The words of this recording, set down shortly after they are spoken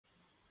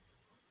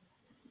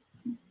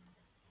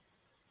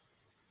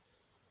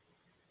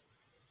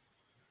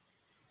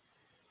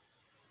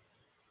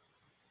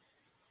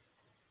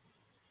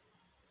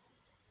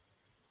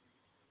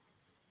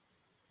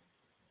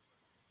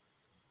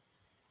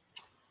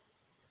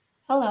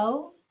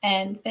Hello,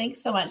 and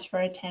thanks so much for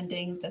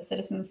attending the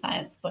Citizen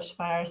Science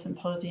Bushfire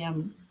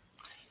Symposium.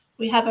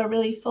 We have a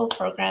really full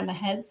program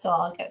ahead, so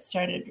I'll get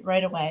started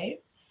right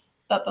away.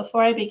 But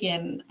before I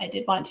begin, I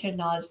did want to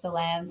acknowledge the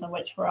lands on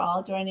which we're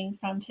all joining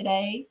from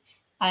today.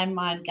 I'm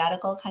on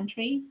Gadigal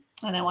country,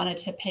 and I wanted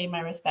to pay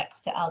my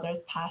respects to elders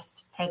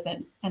past,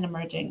 present, and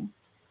emerging.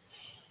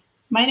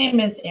 My name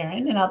is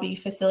Erin, and I'll be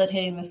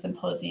facilitating the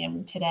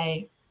symposium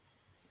today.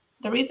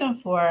 The reason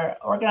for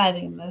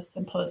organizing this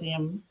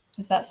symposium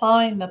is that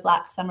following the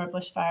Black Summer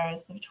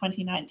bushfires of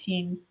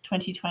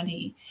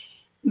 2019-2020,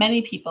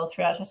 many people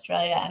throughout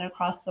Australia and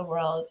across the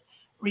world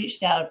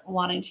reached out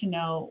wanting to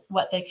know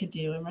what they could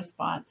do in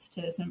response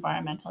to this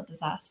environmental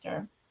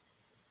disaster.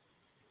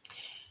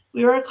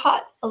 We were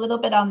caught a little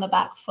bit on the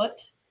back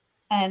foot,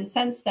 and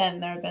since then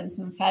there have been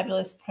some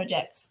fabulous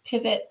projects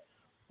pivot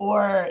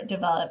or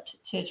developed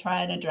to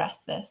try and address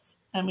this,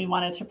 and we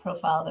wanted to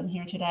profile them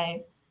here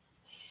today.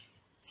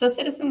 So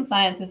citizen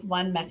science is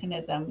one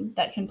mechanism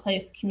that can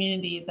place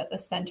communities at the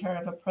center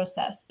of a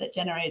process that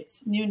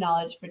generates new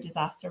knowledge for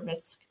disaster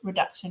risk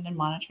reduction and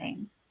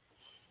monitoring.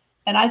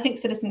 And I think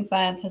citizen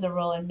science has a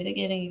role in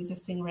mitigating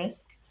existing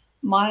risk,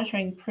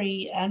 monitoring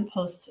pre and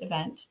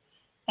post-event,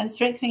 and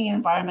strengthening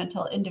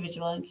environmental,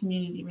 individual, and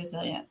community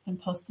resilience in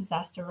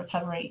post-disaster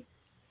recovery.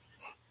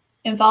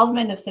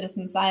 Involvement of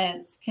citizen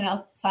scientists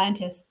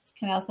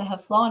can also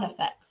have flow-on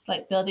effects,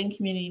 like building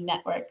community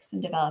networks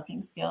and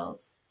developing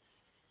skills.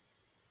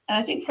 And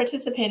I think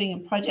participating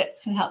in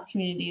projects can help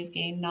communities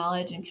gain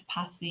knowledge and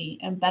capacity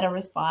and better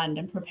respond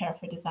and prepare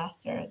for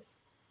disasters.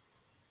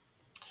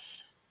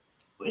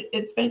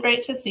 It's been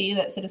great to see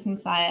that citizen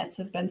science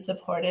has been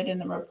supported in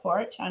the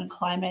report on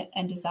climate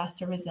and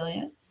disaster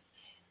resilience.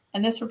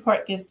 And this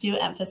report gives due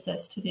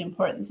emphasis to the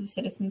importance of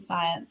citizen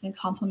science in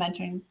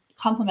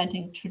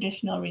complementing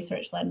traditional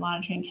research-led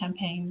monitoring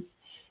campaigns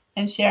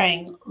and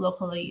sharing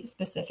locally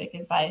specific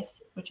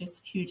advice, which is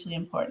hugely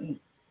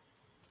important.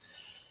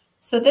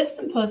 So this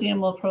symposium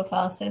will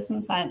profile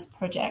citizen science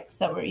projects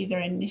that were either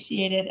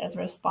initiated as a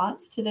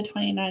response to the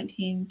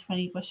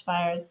 2019-20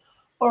 bushfires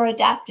or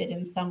adapted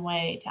in some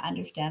way to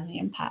understand the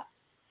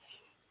impacts.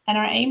 And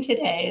our aim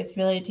today is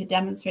really to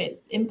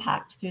demonstrate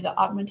impact through the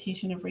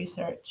augmentation of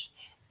research,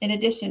 in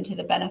addition to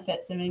the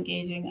benefits of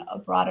engaging a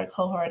broader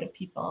cohort of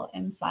people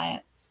in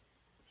science.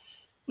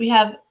 We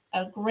have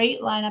a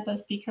great lineup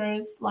of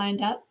speakers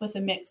lined up with a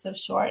mix of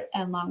short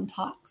and long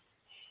talks,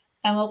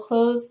 and we'll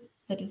close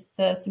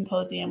the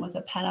symposium with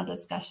a panel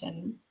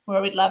discussion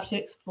where we'd love to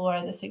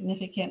explore the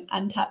significant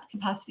untapped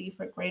capacity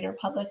for greater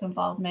public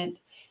involvement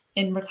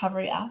in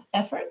recovery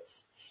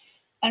efforts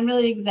and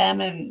really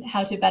examine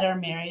how to better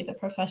marry the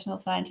professional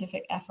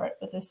scientific effort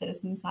with the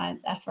citizen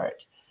science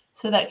effort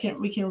so that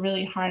we can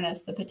really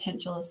harness the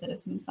potential of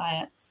citizen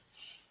science.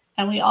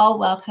 And we all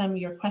welcome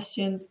your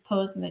questions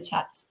posed in the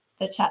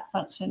chat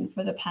function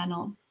for the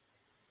panel.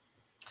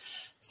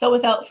 So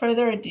without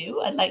further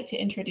ado, I'd like to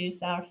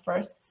introduce our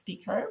first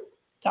speaker,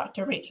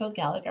 Dr. Rachel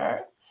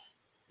Gallagher.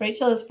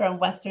 Rachel is from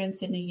Western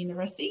Sydney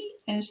University,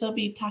 and she'll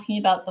be talking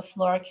about the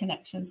Flora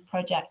Connections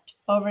project.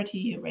 Over to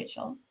you,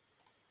 Rachel.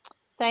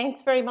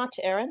 Thanks very much,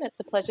 Erin. It's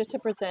a pleasure to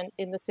present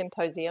in the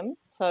symposium.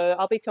 So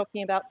I'll be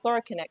talking about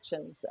Flora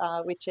Connections,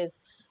 which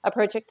is a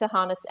project to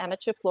harness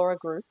amateur flora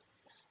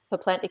groups for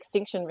plant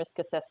extinction risk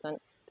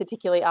assessment,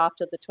 particularly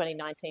after the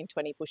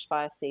 2019-20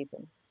 bushfire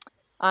season.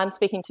 I'm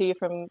speaking to you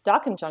from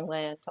Darkinjung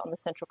Land on the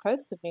central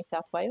coast of New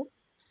South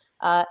Wales.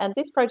 And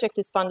this project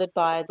is funded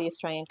by the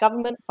Australian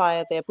government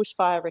via their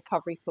Bushfire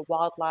Recovery for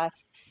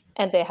Wildlife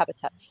and their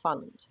Habitat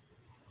Fund.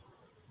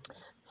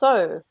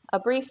 So, a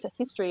brief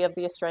history of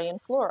the Australian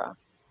flora.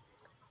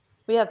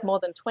 We have more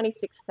than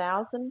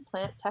 26,000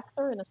 plant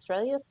taxa in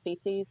Australia,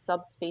 species,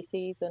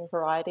 subspecies, and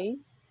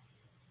varieties.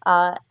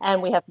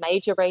 And we have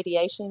major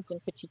radiations in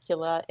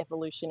particular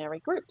evolutionary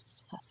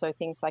groups. So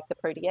things like the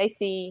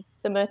Proteaceae,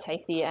 the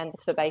Myrtaceae, and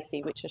the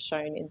Fabaceae, which are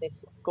shown in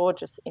this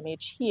gorgeous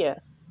image here.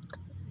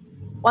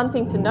 One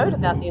thing to note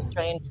about the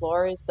Australian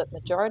flora is that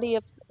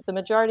the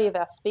majority of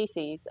our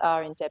species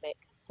are endemic.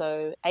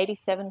 So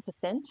 87%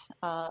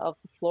 of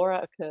the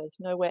flora occurs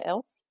nowhere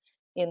else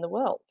in the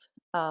world.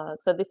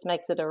 So this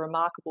makes it a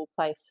remarkable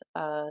place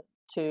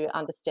to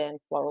understand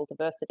floral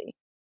diversity.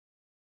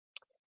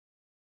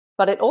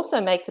 But it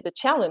also makes it a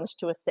challenge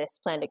to assess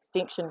plant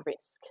extinction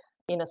risk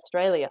in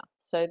Australia.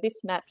 So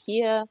this map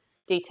here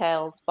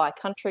details by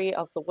country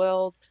of the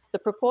world the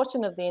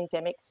proportion of the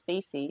endemic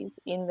species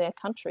in their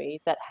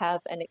country that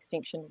have an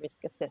extinction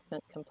risk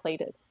assessment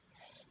completed.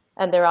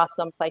 And there are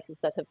some places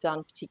that have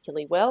done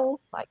particularly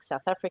well, like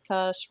South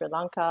Africa, Sri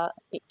Lanka,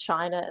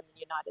 China, and the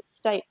United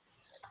States.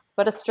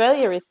 But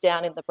Australia is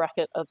down in the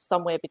bracket of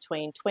somewhere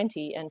between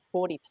 20 and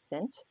 40%.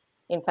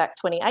 In fact,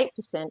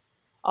 28%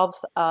 of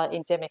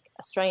endemic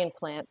Australian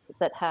plants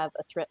that have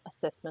a threat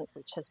assessment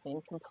which has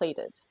been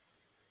completed.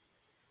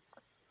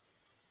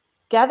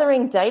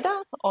 Gathering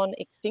data on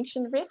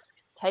extinction risk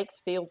takes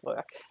field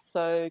work.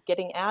 So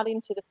getting out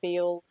into the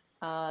field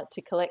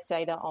to collect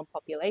data on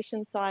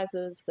population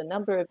sizes, the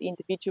number of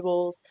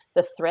individuals,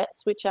 the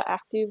threats which are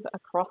active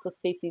across a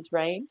species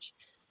range,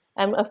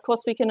 And of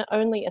course, we can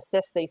only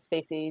assess these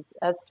species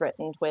as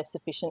threatened where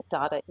sufficient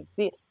data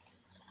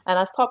exists. And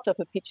I've popped up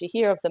a picture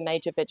here of the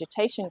major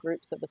vegetation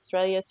groups of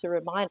Australia to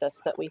remind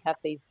us that we have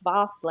these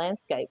vast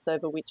landscapes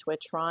over which we're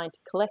trying to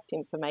collect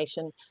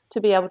information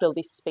to be able to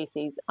list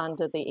species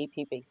under the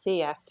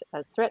EPBC Act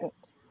as threatened.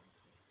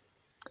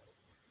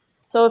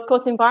 So, of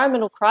course,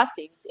 environmental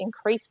crises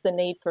increase the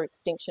need for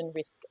extinction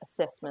risk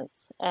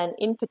assessments. And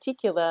in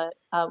particular,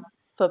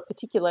 for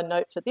particular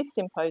note for this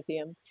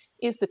symposium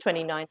is the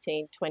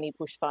 2019-20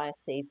 bushfire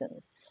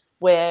season,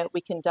 where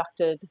we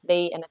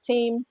me and a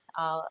team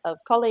of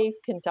colleagues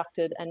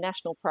conducted a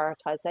national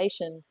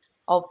prioritisation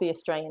of the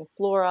Australian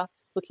flora,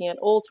 looking at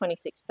all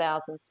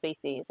 26,000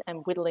 species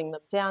and whittling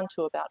them down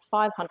to about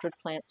 500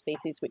 plant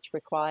species, which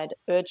required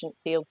urgent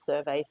field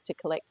surveys to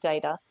collect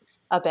data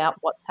about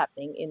what's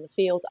happening in the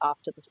field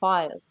after the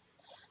fires.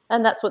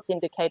 And that's what's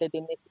indicated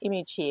in this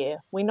image here.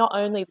 We not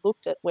only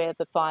looked at where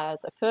the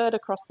fires occurred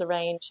across the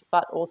range,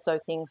 but also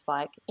things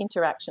like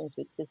interactions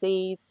with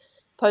disease,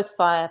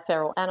 post-fire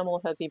feral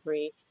animal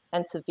herbivory,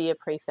 and severe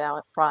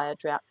pre-fire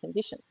drought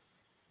conditions.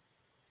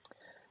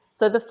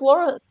 So the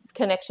Flora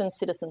Connections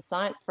Citizen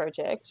Science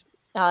Project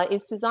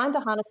is designed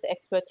to harness the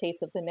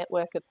expertise of the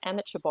network of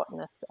amateur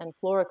botanists and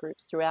flora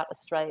groups throughout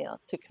Australia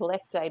to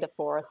collect data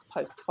for us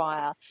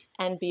post-fire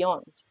and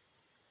beyond.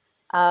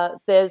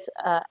 There's,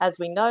 as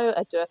we know,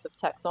 a dearth of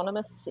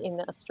taxonomists in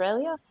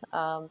Australia.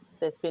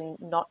 There's been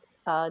not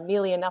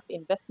nearly enough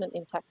investment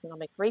in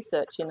taxonomic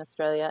research in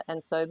Australia,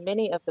 and so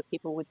many of the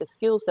people with the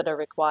skills that are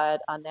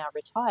required are now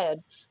retired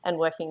and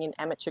working in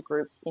amateur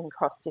groups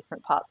across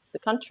different parts of the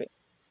country.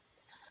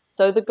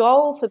 So the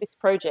goal for this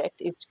project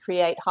is to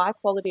create high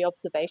quality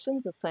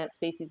observations of plant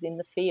species in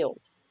the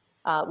field,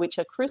 which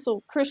are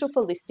crucial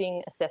for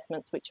listing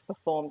assessments which are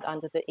performed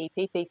under the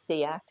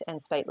EPBC Act and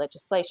state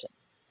legislation.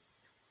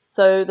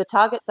 So the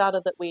target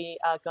data that we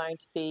are going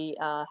to be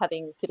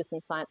having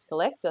citizen science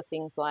collect are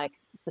things like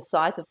the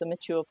size of the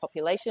mature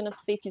population of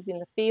species in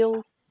the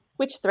field,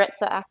 which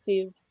threats are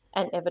active,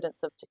 and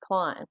evidence of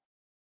decline.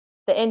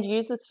 The end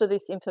users for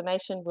this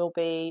information will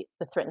be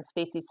the Threatened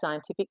Species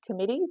Scientific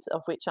Committees,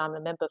 of which I'm a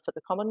member for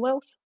the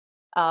Commonwealth,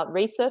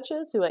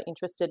 researchers who are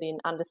interested in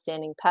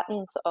understanding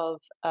patterns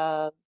of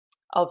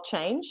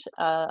change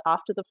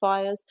after the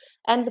fires,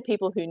 and the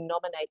people who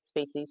nominate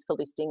species for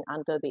listing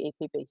under the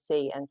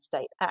EPBC and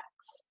state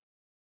acts.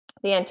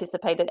 The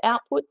anticipated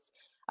outputs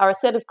are a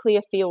set of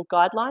clear field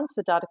guidelines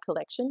for data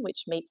collection,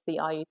 which meets the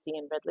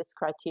IUCN Red List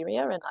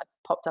criteria, and I've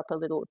popped up a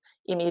little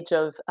image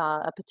of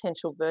a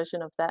potential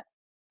version of that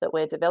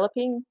we're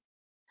developing.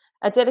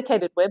 A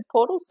dedicated web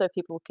portal so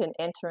people can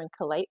enter and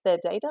collate their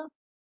data.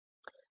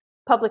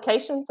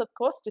 Publications, of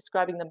course,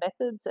 describing the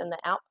methods and the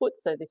outputs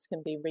so this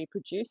can be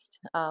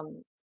reproduced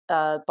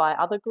by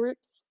other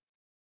groups.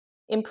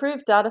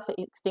 Improved data for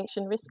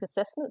extinction risk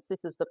assessments.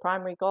 This is the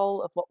primary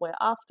goal of what we're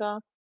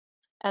after.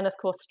 And of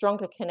course,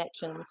 stronger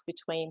connections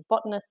between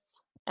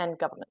botanists and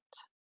government.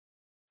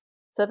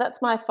 So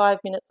that's my 5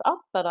 minutes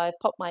up, but I've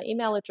popped my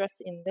email address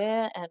in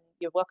there, and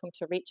you're welcome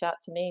to reach out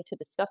to me to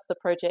discuss the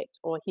project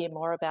or hear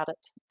more about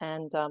it.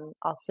 And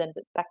I'll send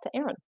it back to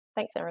Erin.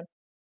 Thanks, Erin.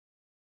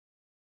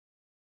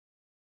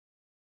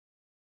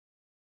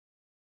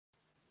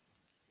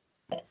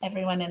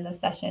 Everyone in the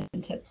session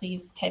to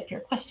please type your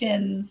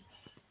questions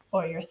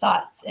or your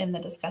thoughts in the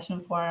discussion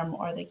forum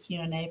or the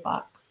Q&A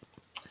box.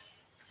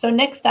 So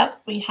next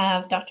up, we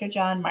have Dr.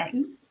 John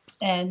Martin,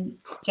 and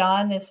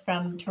John is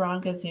from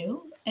Taronga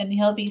Zoo, and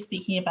he'll be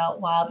speaking about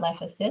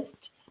Wildlife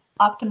Assist,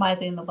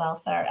 optimizing the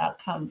welfare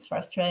outcomes for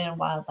Australian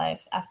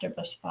wildlife after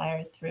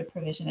bushfires through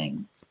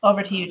provisioning.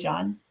 Over to you,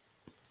 John.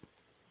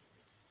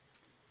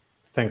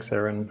 Thanks,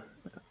 Erin.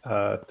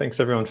 Thanks,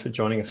 everyone, for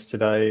joining us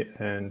today,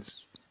 and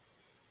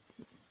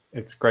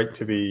it's great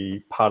to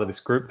be part of this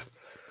group.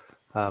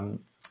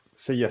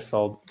 So yes,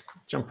 I'll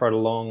jump right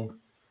along.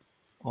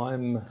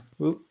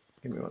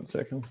 Give me 1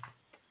 second.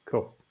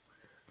 Cool.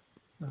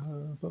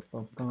 That's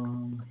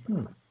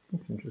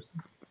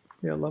interesting.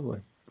 Yeah, lovely.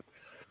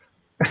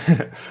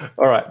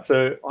 All right,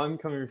 so I'm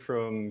coming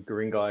from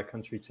Guringai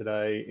country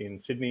today in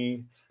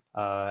Sydney,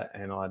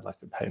 and I'd like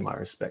to pay my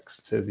respects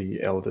to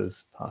the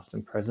elders past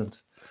and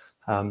present.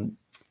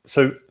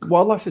 So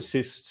Wildlife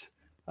Assist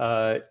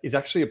is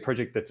actually a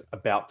project that's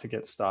about to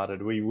get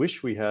started. We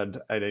wish we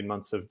had 18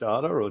 months of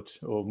data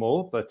or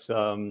more, but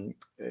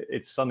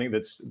it's something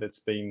that's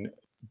been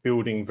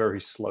building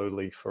very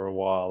slowly for a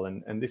while.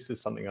 And this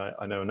is something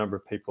I know a number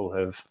of people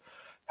have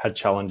had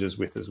challenges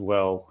with as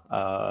well,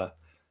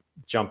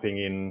 jumping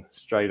in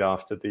straight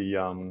after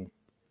the,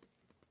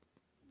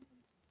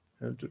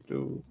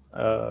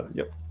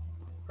 yep,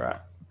 right,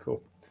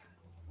 cool.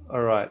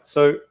 All right,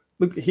 so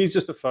look, here's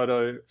just a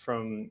photo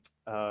from,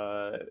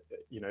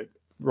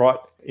 right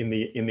in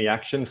the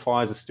action.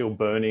 Fires are still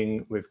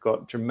burning. We've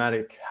got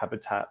dramatic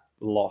habitat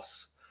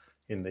loss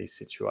in these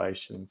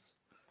situations.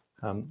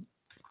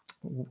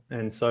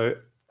 And so,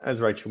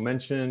 as Rachel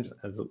mentioned,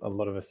 as a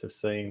lot of us have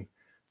seen,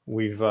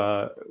 we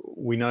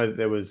know that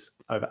there was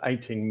over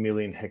 18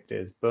 million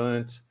hectares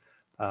burnt.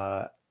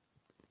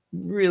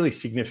 really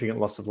significant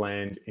loss of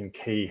land in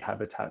key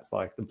habitats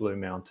like the Blue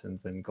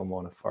Mountains and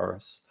Gondwana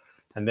forests.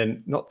 And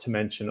then not to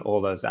mention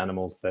all those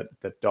animals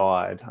that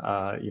died.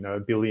 You know,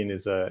 1 billion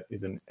is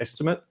an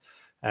estimate,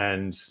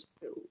 and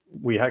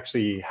we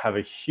actually have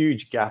a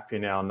huge gap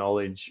in our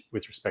knowledge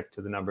with respect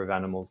to the number of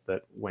animals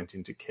that went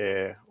into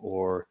care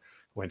or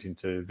went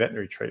into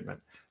veterinary treatment.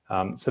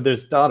 So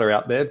there's data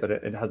out there, but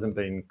it hasn't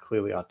been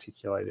clearly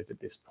articulated at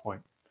this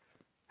point.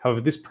 However,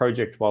 this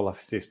project,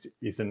 Wildlife Assist,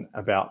 isn't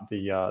about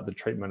the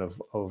treatment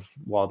of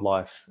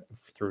wildlife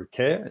through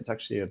care. It's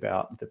actually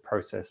about the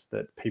process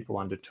that people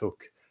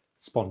undertook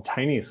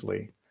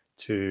spontaneously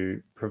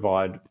to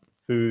provide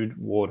food,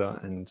 water,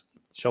 and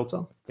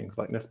shelter, things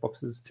like nest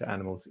boxes, to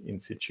animals in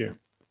situ.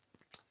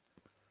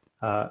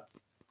 All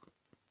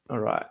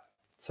right.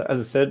 So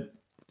as I said,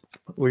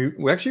 we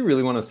actually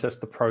really want to assess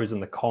the pros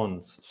and the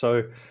cons.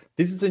 So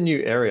this is a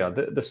new area.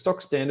 The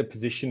stock standard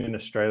position in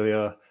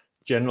Australia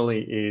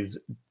generally is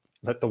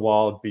let the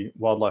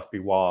wildlife be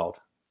wild,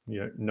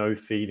 you know, no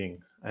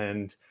feeding.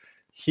 And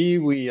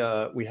here we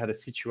had a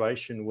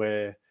situation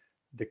where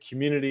the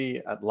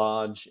community at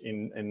large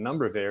in a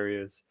number of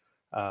areas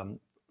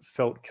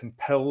felt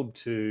compelled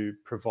to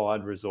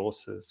provide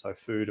resources, so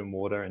food and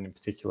water, and in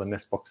particular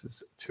nest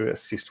boxes, to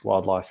assist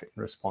wildlife in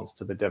response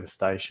to the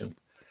devastation.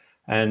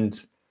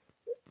 And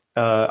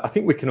I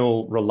think we can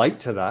all relate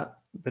to that,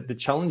 but the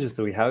challenges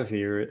that we have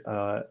here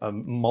are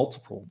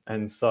multiple.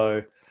 And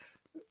so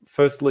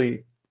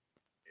firstly,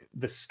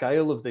 the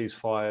scale of these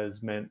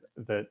fires meant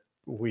that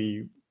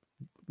we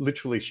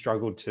literally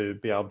struggled to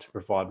be able to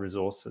provide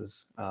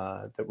resources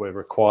that were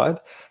required.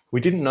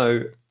 We didn't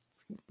know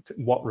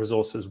what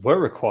resources were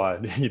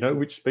required, you know,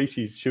 which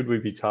species should we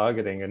be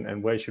targeting,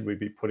 and where should we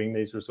be putting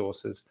these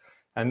resources?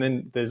 And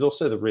then there's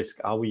also the risk,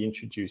 are we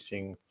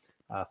introducing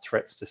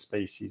threats to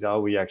species?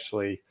 Are we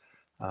actually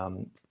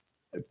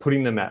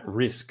putting them at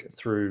risk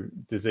through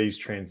disease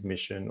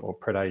transmission or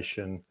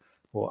predation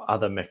or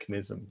other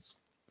mechanisms?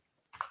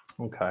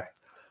 Okay,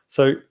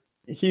 so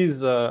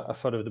here's a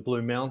photo of the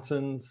Blue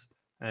Mountains,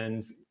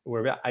 and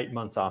we're about 8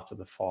 months after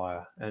the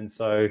fire. And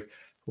so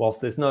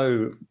whilst there's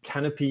no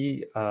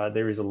canopy,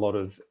 there is a lot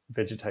of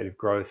vegetative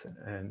growth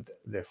and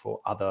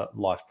therefore other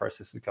life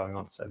processes going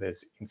on. So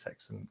there's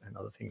insects and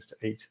other things to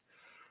eat.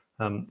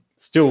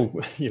 Still,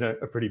 you know,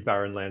 a pretty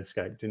barren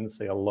landscape. Didn't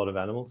see a lot of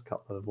animals, a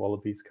couple of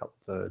wallabies, a couple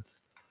of birds.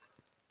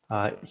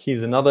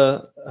 Here's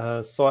another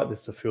site.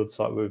 This is a field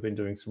site where we've been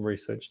doing some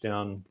research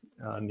down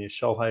near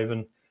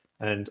Shoalhaven.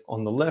 And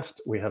on the left,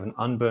 we have an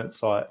unburnt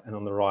site, and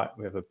on the right,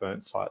 we have a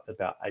burnt site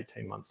about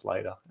 18 months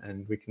later.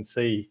 And we can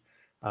see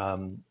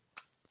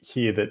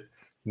here that,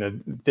 you know,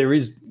 there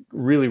is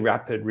really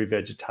rapid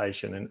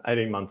revegetation, and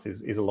 18 months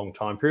is a long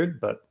time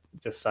period, but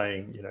just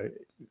saying, you know,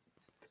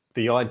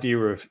 the idea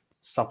of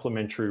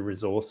supplementary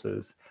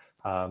resources,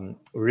 we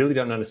really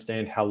don't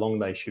understand how long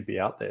they should be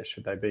out there.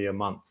 Should they be a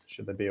month?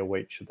 Should they be a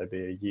week? Should they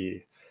be a year?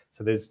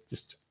 So there's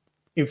just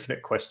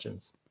infinite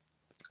questions.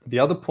 The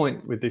other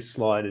point with this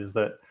slide is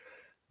that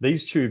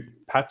these two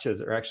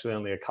patches are actually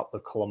only a couple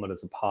of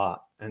kilometers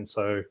apart. And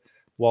so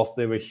whilst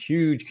there were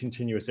huge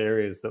continuous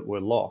areas that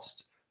were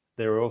lost,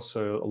 there are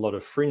also a lot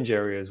of fringe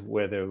areas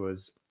where there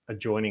was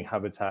adjoining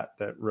habitat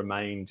that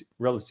remained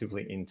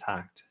relatively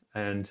intact.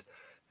 And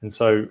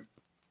so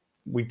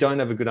we don't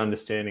have a good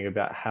understanding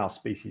about how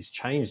species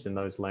changed in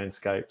those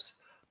landscapes,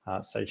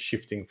 say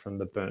shifting from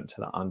the burnt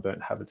to the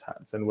unburnt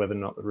habitats, and whether or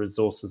not the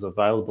resources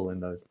available in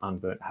those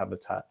unburnt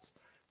habitats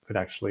could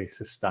actually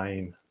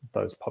sustain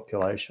those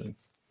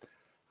populations.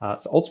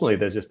 So ultimately,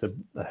 there's just a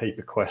heap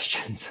of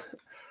questions.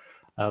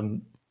 All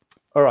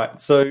right,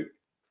 so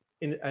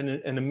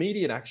an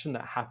immediate action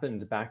that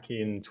happened back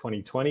in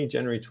 2020,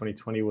 January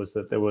 2020, was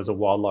that there was a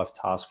wildlife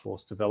task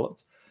force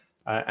developed.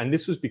 And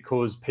this was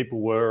because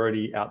people were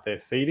already out there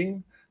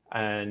feeding,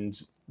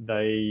 and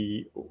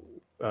they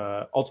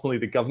ultimately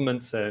the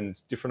governments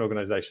and different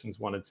organizations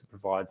wanted to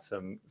provide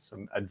some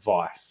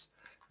advice.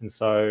 And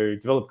so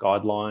develop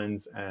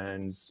guidelines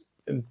and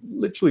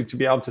literally to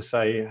be able to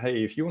say,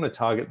 hey, if you want to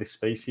target this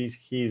species,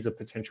 here's a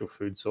potential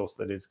food source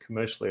that is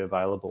commercially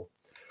available.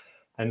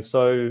 And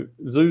so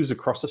zoos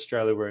across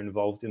Australia were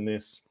involved in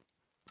this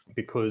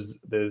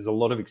because there's a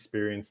lot of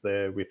experience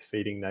there with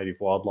feeding native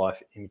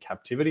wildlife in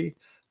captivity.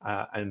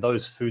 And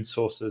those food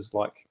sources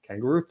like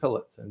kangaroo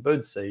pellets and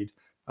birdseed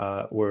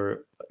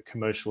were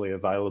commercially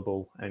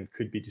available and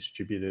could be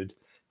distributed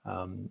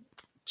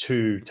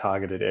to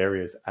targeted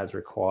areas as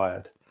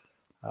required.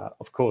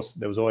 Of course,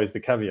 there was always the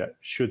caveat,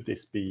 should there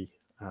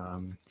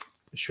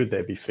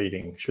be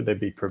feeding, should there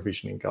be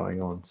provisioning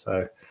going on?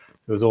 So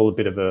it was all a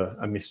bit of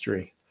a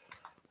mystery.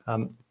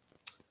 All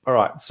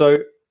right, so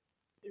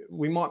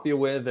we might be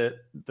aware that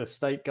the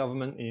state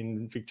government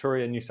in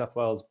Victoria and New South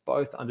Wales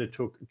both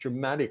undertook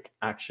dramatic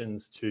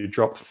actions to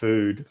drop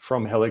food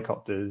from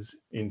helicopters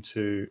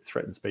into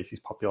threatened species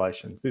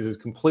populations. This is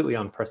completely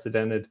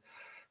unprecedented.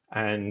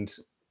 And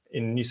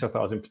in New South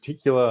Wales in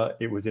particular,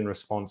 it was in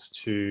response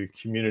to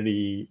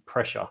community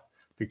pressure.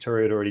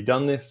 Victoria had already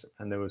done this,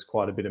 and there was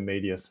quite a bit of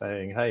media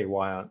saying, hey,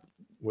 why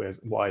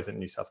isn't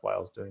New South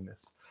Wales doing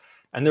this?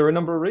 And there are a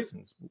number of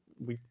reasons.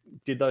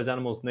 Did those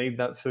animals need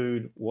that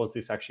food? Was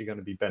this actually going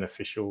to be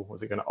beneficial?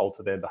 Was it going to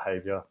alter their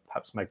behavior,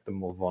 perhaps make them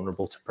more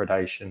vulnerable to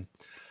predation?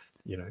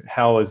 You know,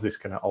 how is this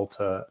going to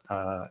alter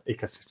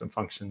ecosystem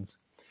functions?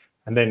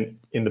 And then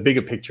in the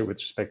bigger picture with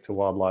respect to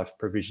wildlife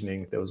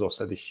provisioning, there was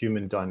also the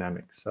human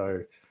dynamic.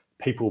 So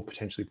people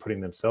potentially putting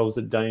themselves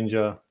at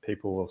danger,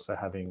 people also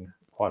having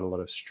quite a lot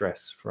of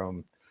stress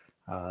from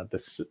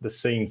the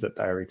scenes that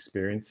they are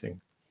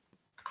experiencing.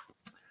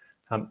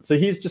 So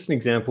here's just an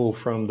example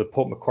from the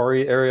Port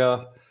Macquarie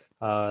area,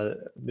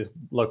 the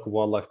local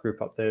wildlife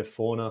group up there,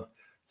 Fauna.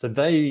 So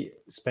they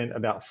spent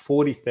about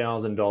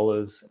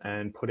 $40,000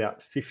 and put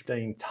out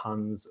 15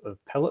 tons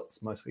of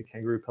pellets, mostly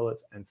kangaroo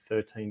pellets, and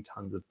 13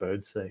 tons of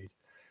birdseed.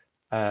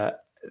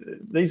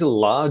 These are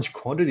large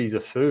quantities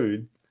of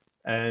food,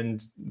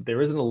 and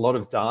there isn't a lot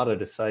of data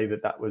to say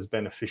that that was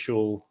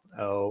beneficial,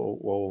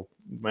 or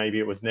maybe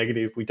it was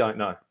negative. We don't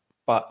know,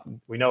 but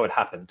we know it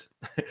happened.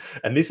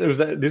 And this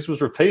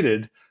was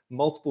repeated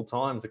multiple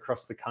times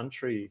across the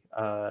country.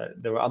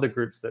 There were other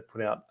groups that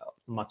put out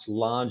much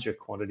larger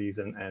quantities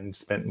and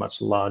spent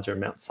much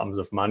larger sums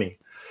of money.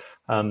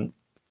 And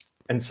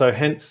so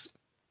hence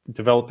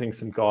developing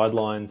some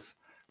guidelines,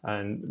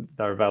 and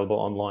they're available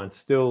online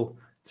still,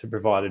 to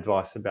provide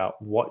advice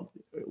about what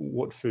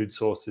food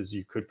sources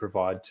you could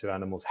provide to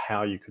animals,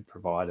 how you could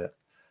provide it.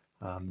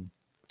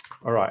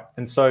 All right,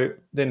 and so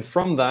then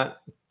from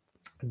that,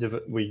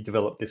 we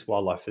developed this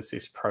Wildlife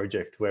Assist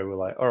project where we're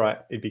like, all right,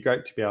 it'd be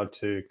great to be able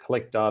to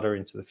collect data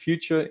into the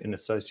future in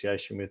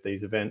association with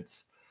these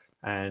events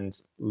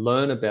and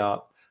learn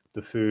about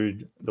the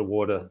food, the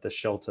water, the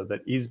shelter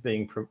that is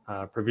being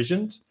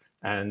provisioned,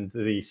 and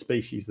the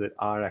species that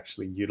are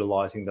actually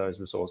utilizing those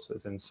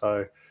resources. And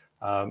so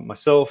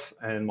myself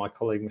and my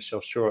colleague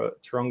Michelle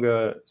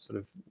Shaw-Taronga sort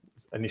of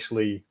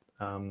initially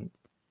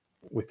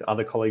with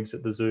other colleagues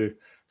at the zoo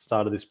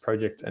started this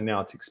project, and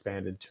now it's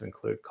expanded to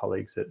include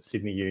colleagues at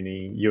Sydney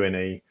Uni,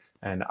 UNE,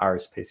 and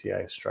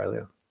RSPCA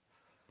Australia.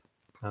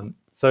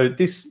 So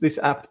this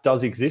app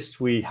does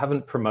exist. We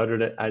haven't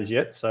promoted it as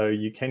yet, so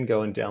you can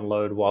go and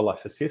download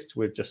Wildlife Assist.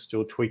 We're just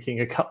still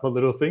tweaking a couple of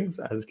little things,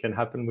 as can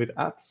happen with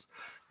apps,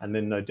 and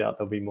then no doubt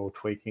there'll be more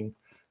tweaking.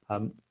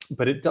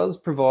 But it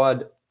does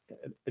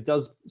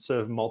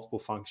serve multiple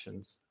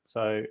functions.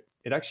 So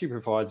it actually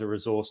provides a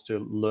resource to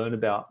learn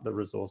about the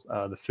resource,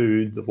 the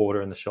food, the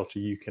water, and the shelter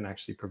you can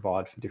actually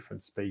provide for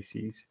different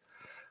species.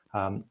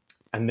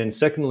 And then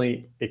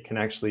secondly,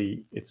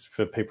 it's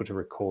for people to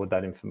record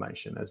that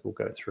information, as we'll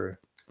go through.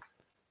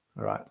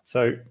 All right,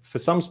 so for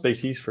some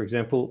species, for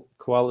example,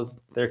 koalas,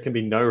 there can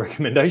be no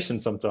recommendation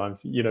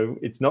sometimes. You know,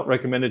 it's not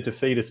recommended to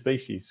feed a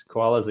species.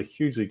 Koalas are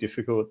hugely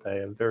difficult. They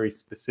are very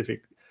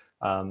specific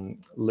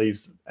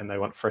leaves, and they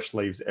want fresh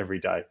leaves every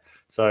day.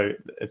 So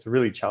it's a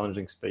really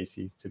challenging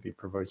species to be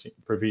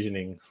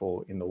provisioning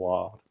for in the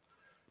wild.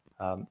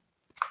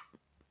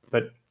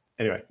 But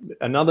anyway,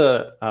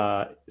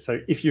 so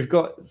if you've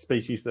got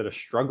species that are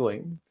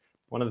struggling,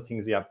 one of the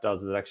things the app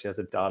does is it actually has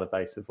a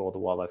database of all the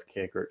wildlife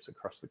care groups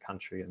across the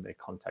country and their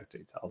contact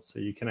details. So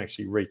you can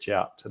actually reach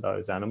out to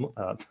those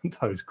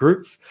those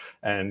groups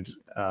and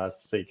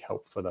seek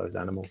help for those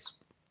animals.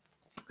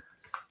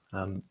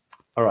 All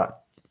right.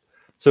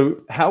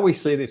 So how we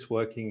see this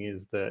working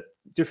is that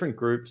different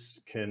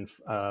groups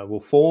will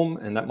form,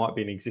 and that might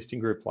be an existing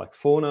group like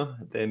Fauna.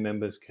 Their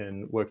members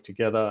can work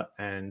together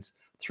and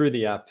through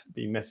the app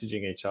be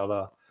messaging each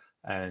other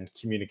and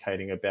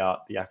communicating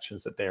about the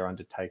actions that they're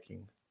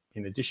undertaking.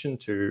 In addition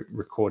to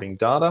recording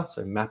data,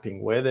 so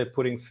mapping where they're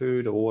putting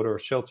food or water or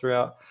shelter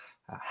out,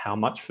 how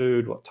much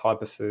food, what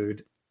type of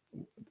food,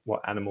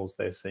 what animals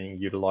they're seeing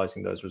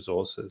utilizing those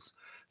resources.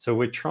 So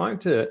we're trying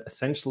to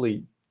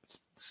essentially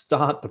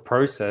start the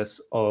process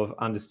of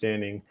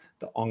understanding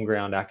the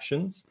on-ground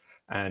actions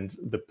and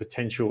the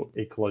potential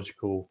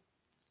ecological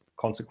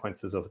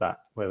consequences of that,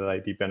 whether they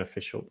be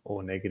beneficial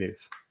or negative.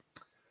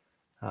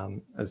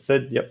 As I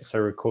said, yep, so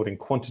recording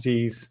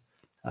quantities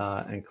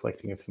and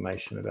collecting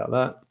information about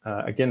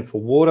that. Again,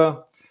 for water,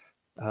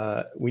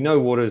 we know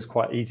water is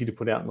quite easy to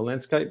put out in the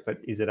landscape, but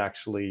is it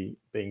actually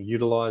being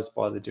utilized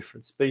by the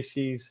different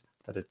species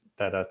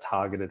that are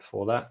targeted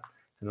for that?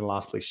 And then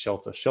lastly,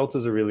 shelter. Shelter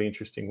is a really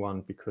interesting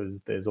one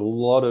because there's a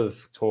lot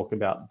of talk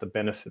about the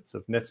benefits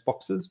of nest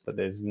boxes, but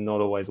there's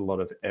not always a lot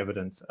of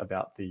evidence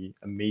about the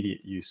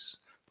immediate use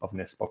of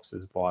nest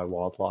boxes by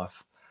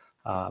wildlife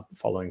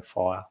following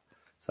fire.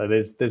 So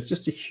there's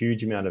just a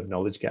huge amount of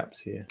knowledge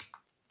gaps here.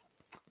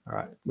 All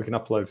right, we can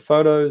upload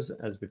photos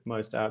as with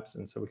most apps,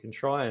 and so we can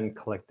try and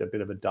collect a bit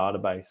of a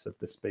database of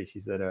the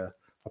species that are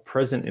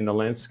present in the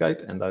landscape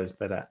and those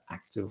that are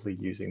actively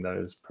using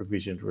those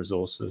provisioned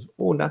resources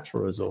or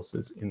natural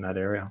resources in that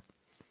area.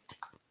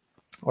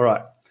 All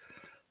right,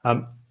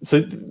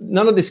 so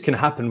none of this can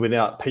happen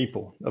without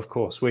people, of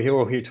course. We're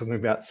all here talking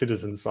about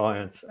citizen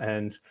science,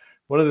 and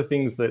one of the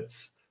things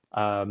that's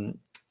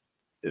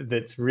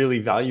really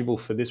valuable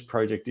for this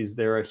project is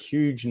there are a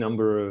huge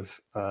number of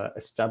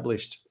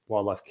established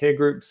wildlife care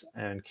groups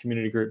and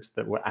community groups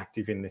that were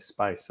active in this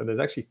space. So there's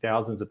actually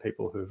thousands of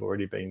people who've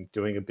already been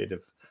doing a bit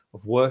of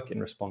work in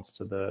response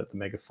to the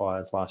mega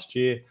fires last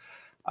year.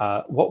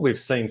 What we've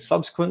seen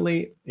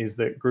subsequently is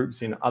that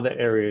groups in other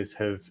areas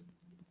have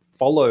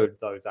followed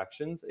those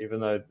actions, even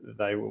though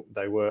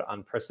they were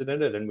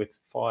unprecedented. And with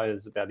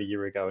fires about a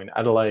year ago in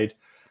Adelaide,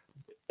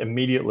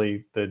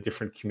 immediately the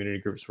different community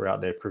groups were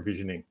out there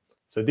provisioning.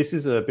 So this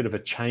is a bit of a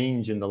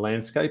change in the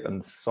landscape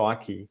and the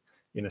psyche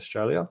in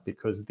Australia,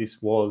 because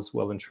this was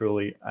well and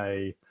truly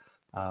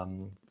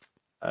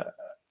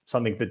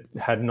something that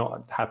had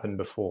not happened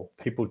before.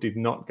 People did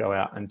not go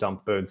out and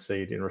dump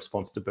birdseed in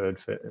response to bushfires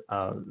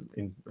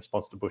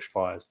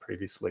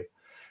previously.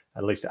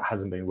 At least it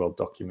hasn't been well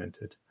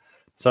documented.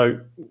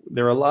 So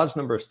there are a large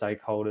number of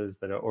stakeholders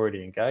that are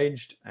already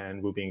engaged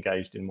and will be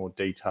engaged in more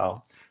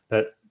detail.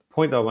 But the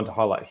point that I want to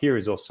highlight here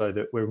is also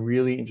that we're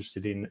really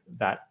interested in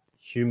that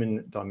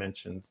human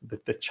dimensions,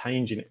 the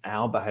change in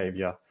our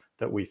behavior,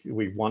 that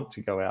we want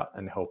to go out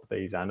and help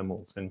these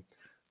animals. And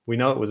we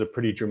know it was a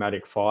pretty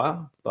dramatic fire,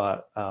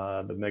 but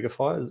the mega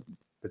fires,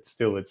 but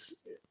still, it's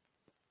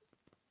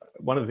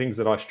one of the things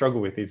that I struggle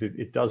with is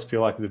it does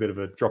feel like it's a bit of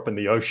a drop in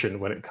the ocean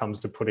when it comes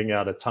to putting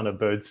out a ton of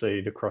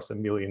birdseed across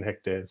 1 million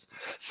hectares.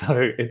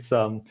 So it's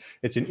an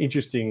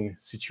interesting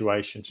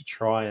situation to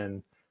try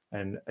and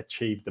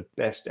achieve the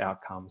best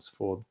outcomes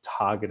for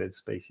targeted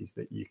species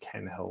that you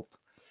can help.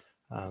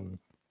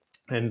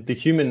 And the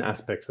human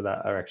aspects of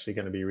that are actually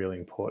going to be really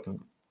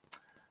important.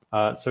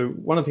 So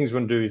one of the things we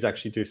want to do is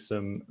actually do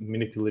some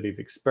manipulative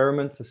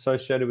experiments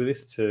associated with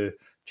this to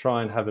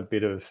try and have a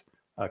bit of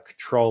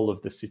control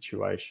of the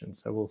situation.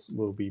 So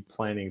we'll be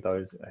planning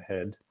those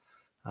ahead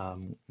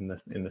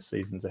in the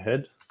seasons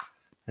ahead.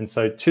 And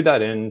so to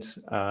that end,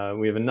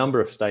 we have a number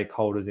of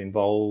stakeholders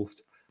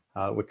involved.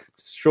 We're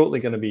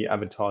shortly going to be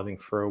advertising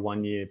for a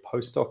 1-year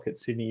postdoc at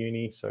Sydney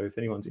Uni. So if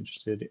anyone's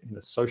interested in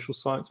a social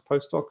science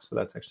postdoc, so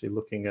that's actually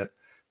looking at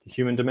the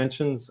human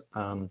dimensions,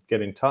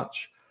 get in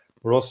touch.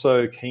 We're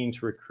also keen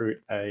to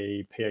recruit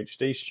a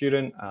PhD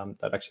student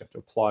that actually have to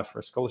apply for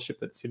a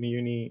scholarship at Sydney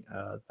Uni.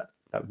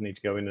 That would need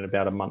to go in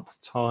about a month's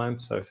time.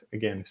 So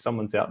if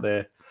someone's out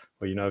there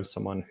or you know of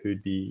someone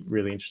who'd be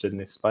really interested in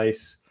this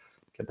space,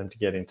 get them to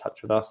get in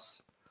touch with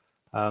us.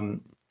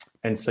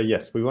 And so,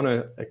 yes, we want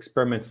to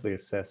experimentally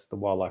assess the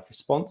wildlife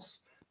response.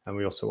 And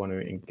we also want to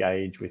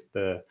engage with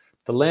the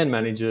land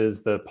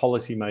managers, the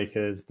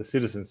policymakers, the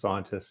citizen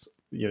scientists.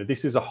 You know,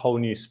 this is a whole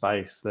new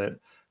space that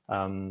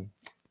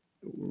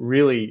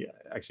really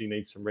actually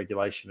needs some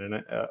regulation.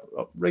 And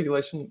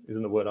regulation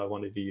isn't the word I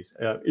wanted to use.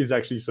 Is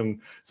actually some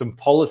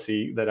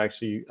policy that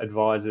actually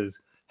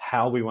advises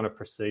how we want to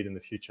proceed in the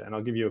future. And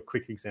I'll give you a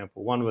quick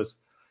example. One was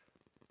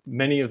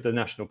many of the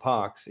national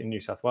parks in New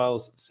South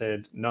Wales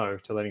said no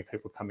to letting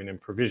people come in and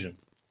provision.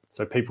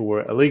 So people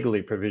were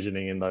illegally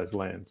provisioning in those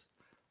lands.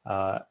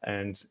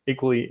 And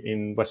equally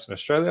in Western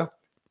Australia,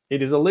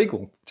 it is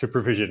illegal to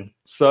provision.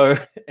 So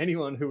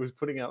anyone who was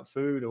putting out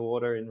food or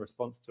water in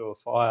response to a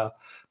fire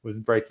was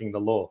breaking the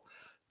law.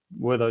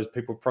 Were those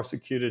people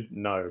prosecuted?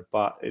 No,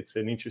 but it's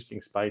an interesting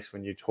space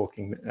when you're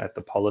talking at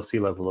the policy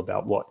level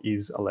about what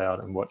is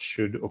allowed and what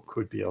should or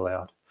could be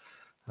allowed.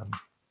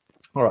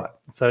 All right,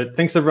 so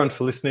thanks everyone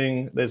for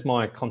listening. There's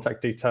my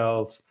contact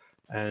details,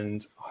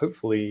 and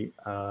hopefully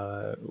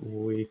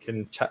we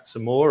can chat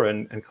some more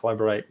and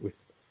collaborate with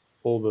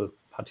all the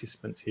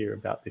participants here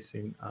about this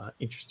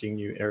interesting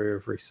new area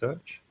of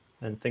research.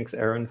 And thanks,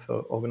 Erin,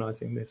 for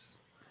organising this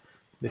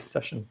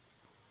session.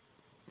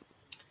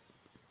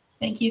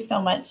 Thank you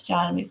so much,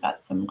 John. We've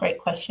got some great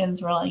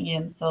questions rolling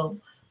in, so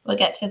we'll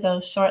get to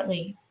those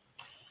shortly.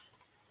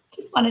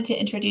 Just wanted to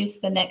introduce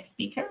the next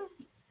speaker,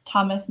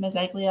 Thomas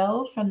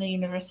Mazzaglio from the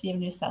University of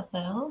New South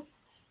Wales.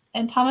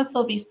 And Thomas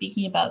will be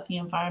speaking about the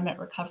Environment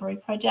Recovery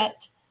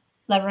Project,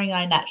 leveraging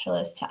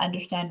iNaturalist to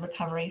understand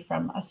recovery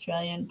from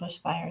Australian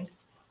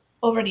bushfires.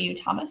 Over to you,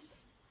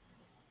 Thomas.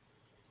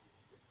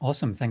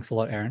 Awesome. Thanks a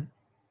lot, Erin.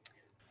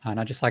 And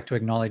I'd just like to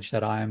acknowledge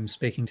that I'm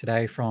speaking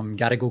today from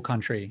Gadigal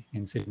country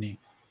in Sydney.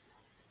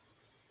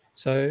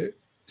 So,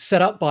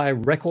 set up by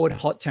record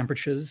hot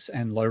temperatures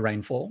and low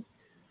rainfall,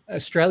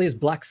 Australia's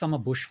Black Summer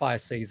bushfire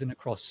season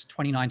across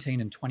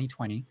 2019 and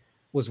 2020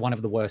 was one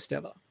of the worst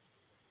ever.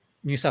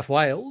 New South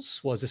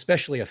Wales was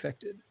especially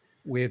affected,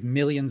 with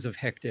millions of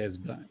hectares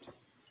burnt.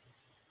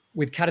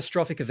 With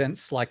catastrophic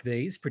events like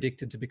these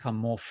predicted to become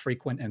more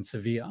frequent and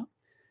severe,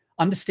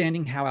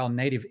 understanding how our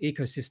native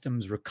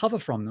ecosystems recover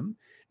from them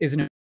is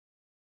an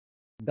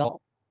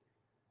goal.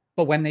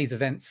 But when these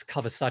events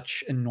cover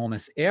such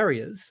enormous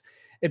areas,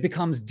 it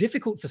becomes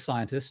difficult for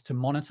scientists to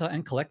monitor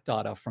and collect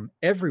data from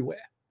everywhere.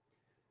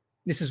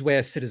 This is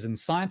where citizen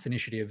science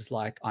initiatives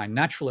like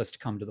iNaturalist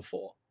come to the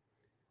fore.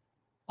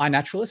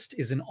 iNaturalist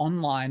is an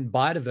online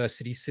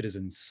biodiversity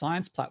citizen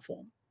science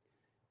platform.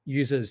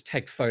 Users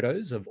take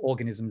photos of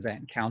organisms they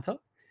encounter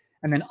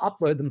and then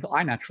upload them to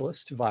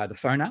iNaturalist via the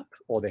phone app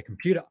or their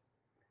computer.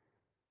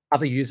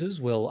 Other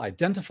users will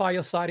identify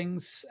your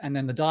sightings, and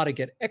then the data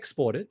get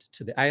exported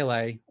to the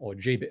ALA or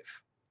GBIF.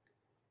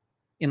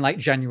 In late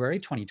January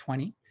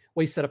 2020,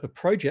 we set up a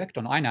project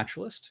on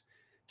iNaturalist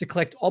to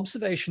collect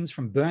observations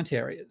from burnt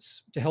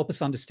areas to help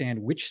us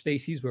understand which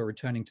species were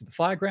returning to the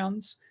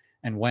firegrounds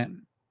and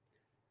when.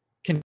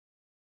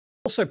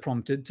 Also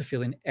prompted to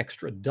fill in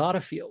extra data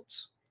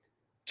fields,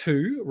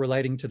 2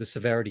 relating to the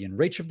severity and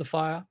reach of the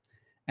fire,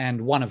 and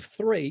 1 of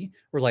 3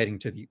 relating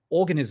to the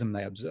organism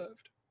they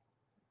observed.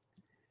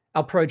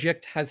 Our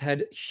project has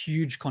had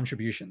huge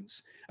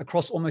contributions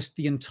across almost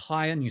the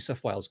entire New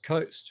South Wales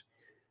coast,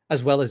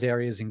 as well as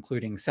areas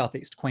including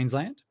southeast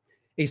Queensland,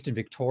 eastern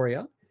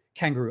Victoria,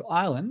 Kangaroo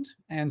Island,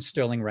 and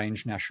Stirling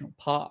Range National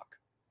Park.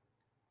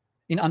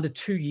 In under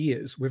 2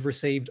 years, we've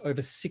received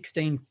over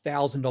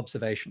 16,000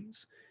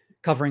 observations,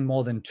 covering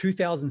more than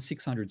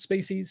 2,600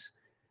 species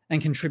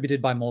and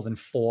contributed by more than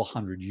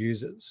 400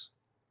 users.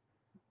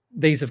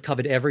 These have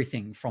covered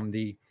everything from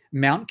the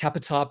Mount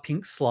Capitar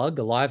pink slug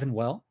alive and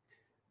well,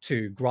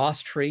 to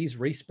grass trees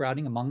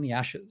resprouting among the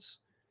ashes,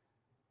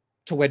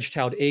 to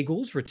wedge-tailed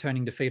eagles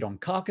returning to feed on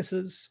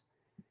carcasses,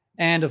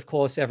 and of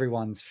course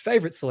everyone's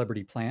favorite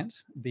celebrity plant,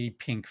 the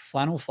pink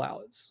flannel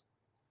flowers.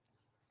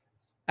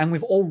 And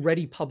we've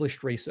already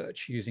published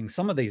research using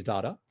some of these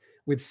data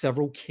with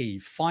several key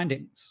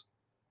findings.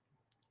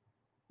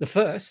 The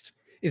first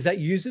is that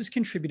users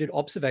contributed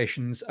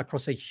observations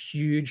across a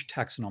huge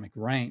taxonomic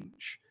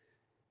range.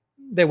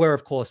 There were,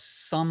 of course,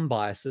 some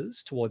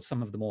biases towards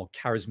some of the more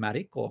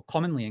charismatic or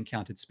commonly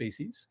encountered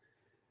species,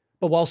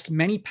 but whilst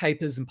many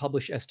papers and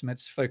published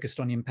estimates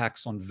focused on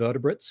impacts on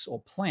vertebrates or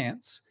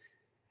plants,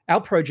 our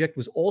project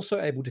was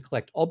also able to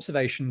collect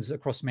observations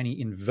across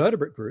many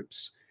invertebrate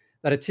groups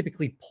that are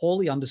typically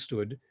poorly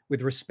understood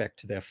with respect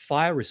to their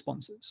fire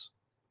responses.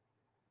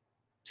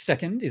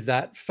 Second is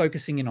that,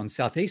 focusing in on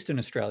southeastern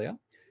Australia,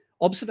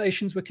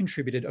 observations were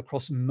contributed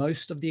across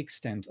most of the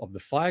extent of the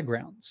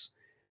firegrounds,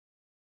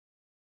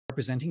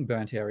 representing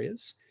burnt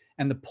areas,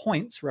 and the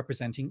points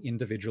representing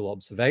individual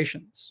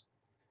observations.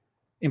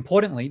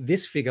 Importantly,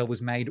 this figure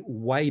was made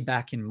way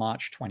back in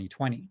March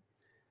 2020.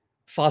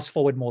 Fast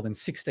forward more than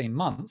 16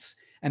 months,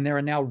 and there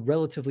are now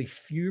relatively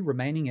few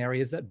remaining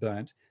areas that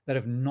burnt that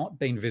have not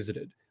been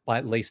visited by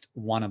at least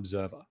one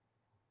observer.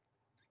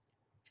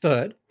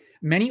 Third,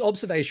 many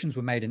observations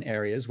were made in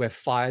areas where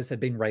fires had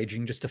been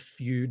raging just a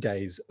few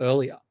days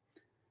earlier.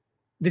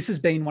 This has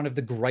been one of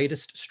the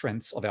greatest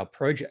strengths of our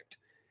project,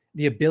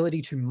 the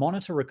ability to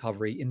monitor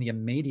recovery in the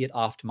immediate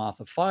aftermath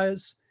of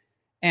fires,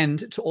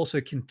 and to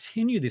also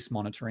continue this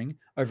monitoring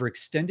over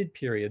extended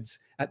periods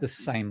at the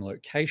same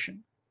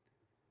location.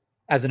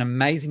 As an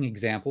amazing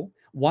example,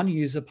 one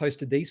user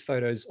posted these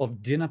photos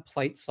of dinner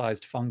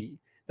plate-sized fungi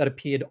that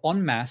appeared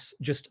en masse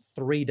just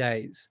 3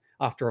 days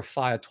after a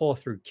fire tore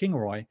through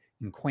Kingaroy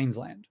in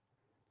Queensland.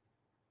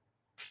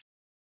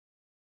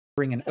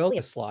 During an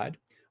earlier slide,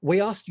 we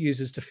asked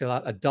users to fill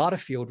out a data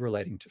field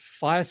relating to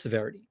fire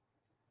severity.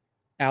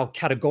 Our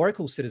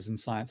categorical citizen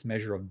science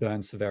measure of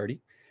burn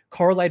severity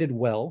correlated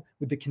well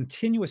with the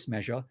continuous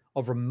measure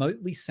of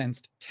remotely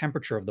sensed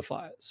temperature of the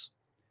fires.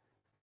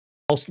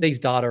 Whilst these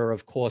data are,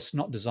 of course,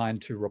 not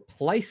designed to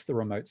replace the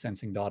remote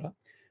sensing data,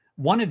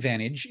 one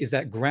advantage is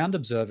that ground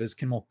observers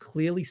can more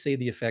clearly see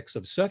the effects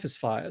of surface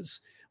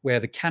fires where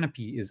the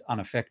canopy is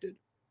unaffected.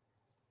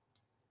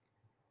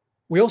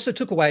 We also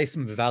took away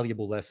some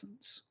valuable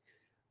lessons.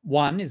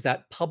 One is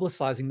that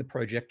publicizing the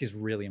project is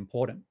really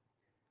important.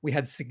 We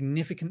had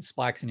significant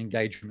spikes in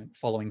engagement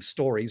following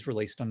stories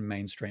released on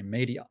mainstream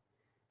media.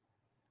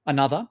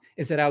 Another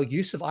is that our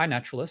use of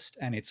iNaturalist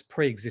and its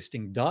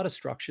pre-existing data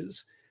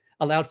structures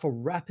allowed for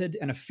rapid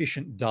and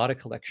efficient data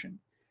collection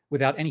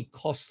without any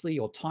costly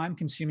or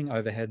time-consuming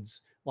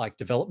overheads like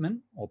development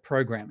or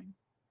programming.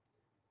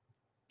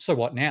 So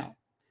what now?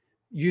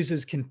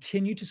 Users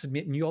continue to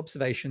submit new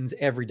observations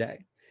every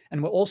day,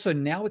 and we're also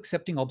now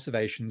accepting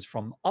observations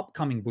from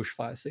upcoming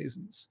bushfire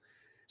seasons.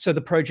 So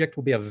the project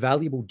will be a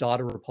valuable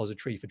data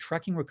repository for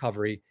tracking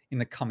recovery in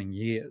the coming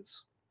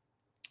years.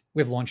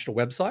 We've launched a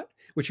website,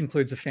 which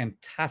includes a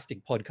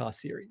fantastic podcast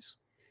series.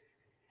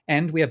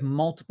 And we have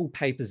multiple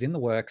papers in the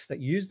works that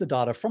use the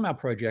data from our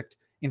project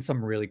in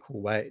some really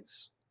cool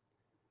ways.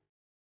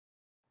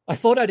 I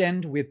thought I'd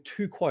end with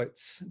 2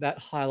 quotes that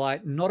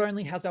highlight not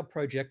only has our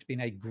project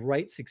been a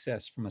great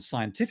success from a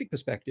scientific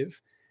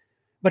perspective,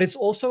 but it's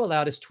also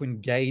allowed us to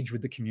engage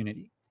with the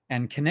community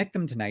and connect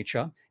them to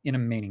nature in a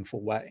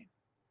meaningful way.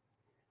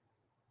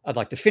 I'd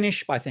like to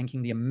finish by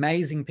thanking the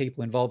amazing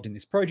people involved in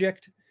this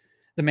project,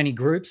 the many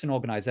groups and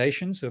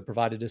organizations who have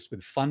provided us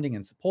with funding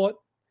and support,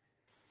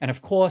 and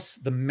of course,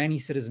 the many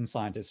citizen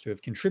scientists who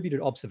have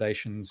contributed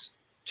observations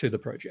to the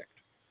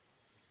project.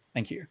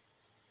 Thank you.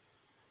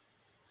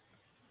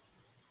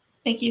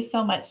 Thank you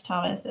so much,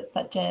 Thomas. It's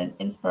such an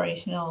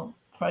inspirational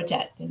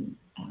project, and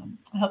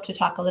I hope to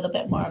talk a little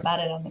bit more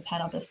about it on the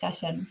panel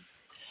discussion.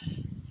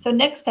 So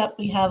next up,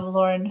 we have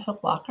Lauren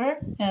Hookwalker,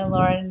 and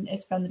Lauren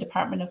is from the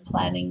Department of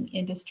Planning,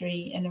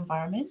 Industry and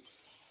Environment.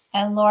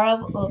 And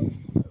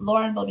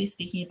Lauren will be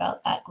speaking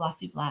about that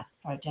Glossy Black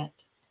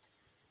project.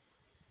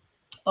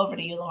 Over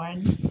to you,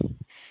 Lauren.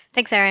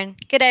 Thanks, Erin.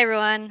 Good day,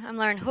 everyone. I'm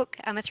Lauren Hook.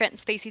 I'm a Threatened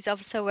Species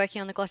Officer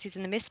working on the Glossies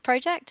in the Mist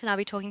project, and I'll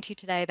be talking to you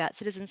today about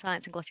citizen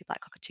science and glossy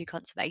black cockatoo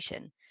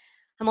conservation.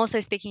 I'm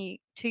also speaking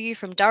to you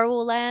from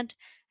Dharawal land,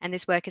 and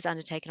this work is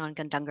undertaken on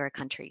Gundungurra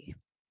country.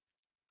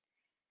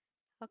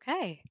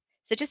 Okay,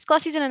 so just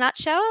glossies in a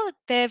nutshell.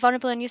 They're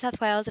vulnerable in New South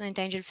Wales and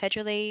endangered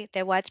federally.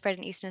 They're widespread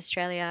in Eastern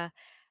Australia.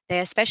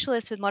 They're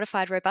specialists with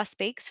modified robust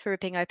beaks for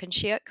ripping open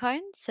sheot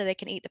cones so they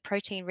can eat the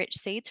protein-rich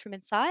seeds from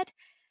inside.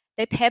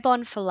 They pair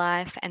bond for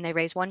life, and they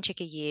raise one chick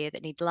a year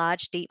that need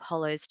large, deep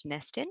hollows to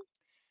nest in.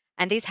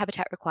 And these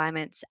habitat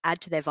requirements add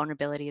to their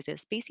vulnerability as a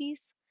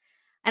species.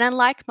 And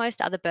unlike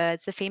most other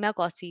birds, the female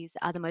glossies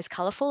are the most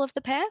colourful of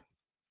the pair,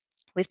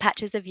 with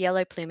patches of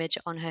yellow plumage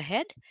on her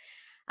head.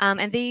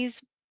 And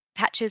these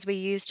patches we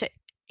use to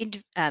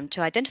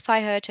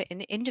identify her to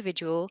an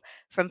individual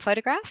from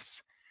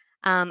photographs.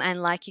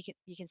 And like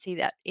you can see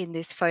that in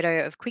this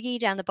photo of Quiggy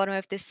down the bottom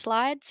of this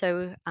slide.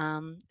 So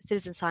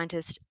citizen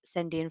scientists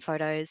send in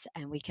photos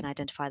and we can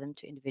identify them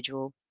to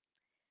individual.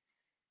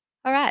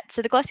 All right,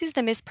 so the Glossies of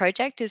the Mist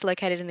project is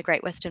located in the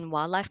Great Western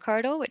Wildlife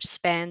Corridor, which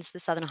spans the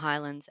Southern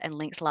Highlands and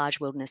links large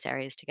wilderness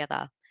areas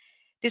together.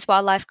 This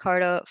wildlife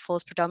corridor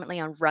falls predominantly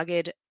on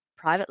rugged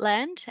private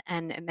land,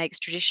 and it makes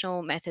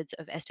traditional methods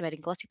of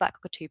estimating glossy black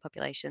cockatoo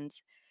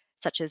populations,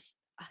 such as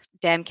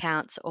dam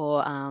counts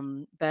or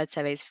bird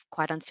surveys,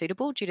 quite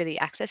unsuitable due to the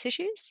access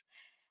issues.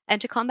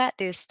 And to combat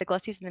this, the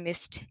Glossies in the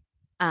Mist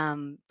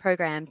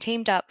program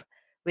teamed up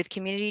with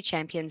community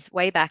champions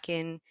way back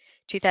in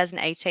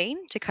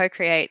 2018 to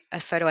co-create a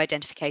photo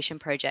identification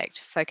project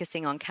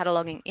focusing on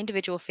cataloguing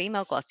individual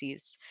female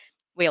glossies,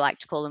 we like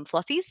to call them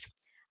flossies,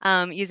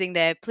 using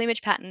their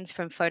plumage patterns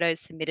from photos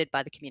submitted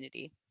by the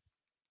community.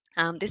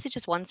 This is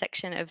just one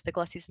section of the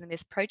Glossies in the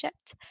Mist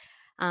project.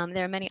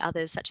 There are many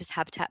others, such as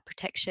habitat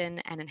protection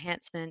and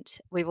enhancement.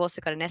 We've also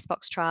got a nest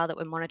box trial that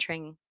we're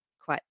monitoring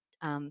quite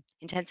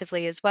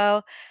intensively as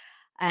well,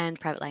 and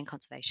private land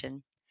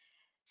conservation.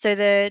 So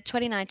the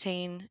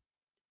 2019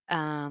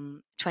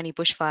 20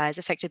 bushfires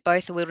affected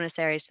both the wilderness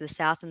areas to the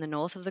south and the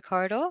north of the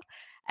corridor,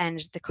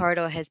 and the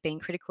corridor has been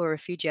critical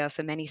refugia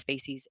for many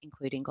species,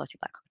 including glossy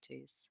black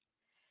cockatoos.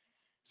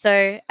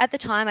 So at the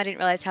time, I didn't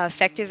realise how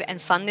effective and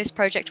fun this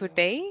project would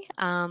be.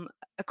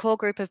 A core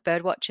group of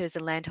birdwatchers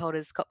and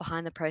landholders got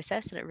behind the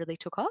process and it really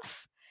took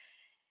off.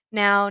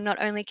 Now, not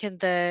only can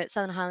the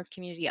Southern Highlands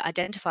community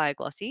identify a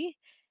glossy,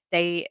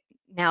 they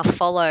now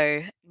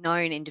follow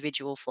known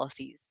individual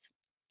flossies.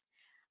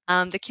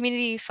 The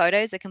community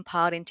photos are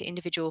compiled into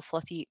individual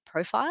flossy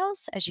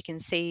profiles, as you can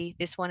see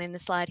this one in the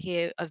slide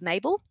here of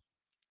Mabel,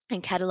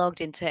 and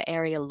catalogued into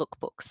area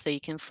lookbooks, so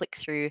you can flick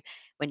through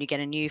when you get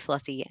a new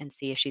flossy and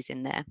see if she's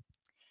in there.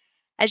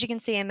 As you can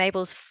see in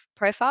Mabel's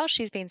profile,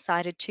 she's been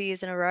sighted 2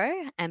 years in a row,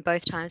 and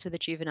both times with a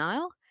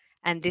juvenile.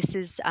 And this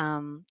is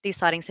these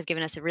sightings have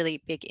given us a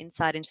really big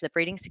insight into the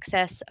breeding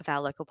success of our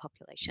local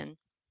population.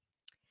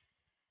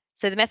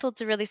 So the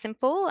methods are really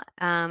simple,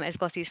 as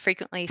glossies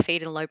frequently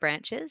feed in low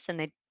branches,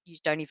 and you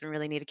don't even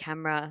really need a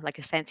camera, like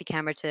a fancy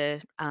camera,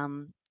 to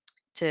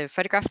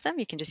photograph them.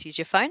 You can just use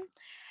your phone.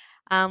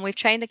 We've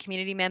trained the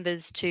community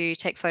members to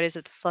take photos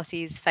of the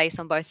flossie's face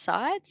on both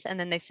sides, and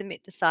then they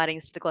submit the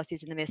sightings to the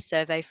Glossies in the Mist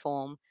survey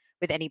form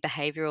with any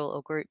behavioural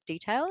or group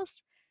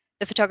details.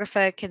 The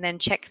photographer can then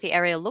check the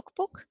area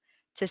lookbook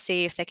to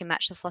see if they can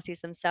match the flossies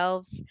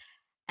themselves,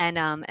 and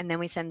then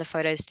we send the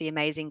photos to the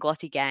amazing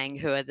Glossy gang,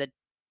 who are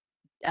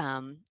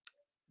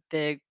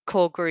the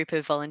core group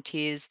of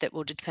volunteers that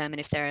will determine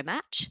if they're a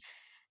match.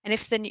 And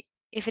if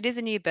it is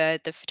a new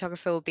bird, the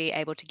photographer will be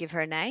able to give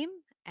her a name,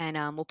 and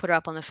we'll put her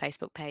up on the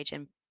Facebook page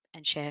and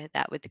share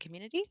that with the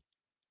community.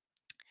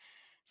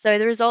 So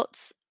the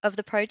results of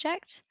the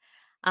project,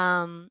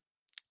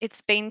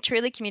 it's been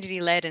truly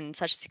community-led and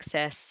such a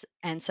success.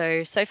 And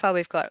so far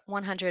we've got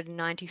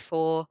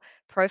 194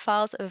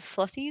 profiles of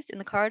flossies in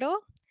the corridor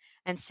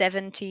and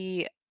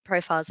 70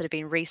 profiles that have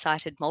been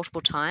resighted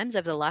multiple times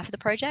over the life of the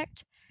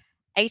project.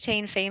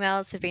 18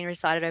 females have been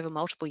resighted over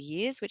multiple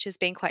years, which has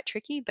been quite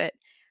tricky, but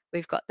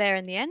we've got there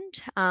in the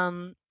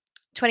end.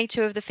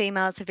 22 of the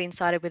females have been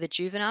sighted with a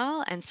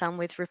juvenile and some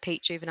with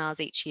repeat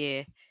juveniles each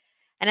year.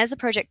 And as the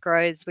project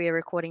grows, we are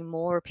recording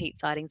more repeat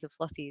sightings of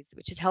flossies,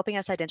 which is helping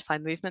us identify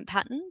movement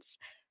patterns,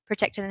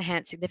 protect and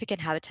enhance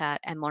significant habitat,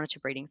 and monitor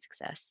breeding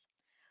success.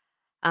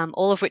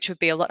 All of which would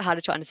be a lot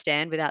harder to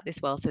understand without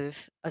this wealth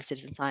of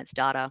citizen science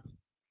data.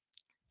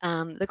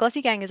 The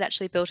Glossy Gang is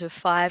actually built of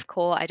 5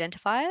 core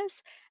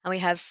identifiers, and we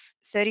have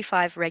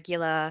 35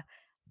 regular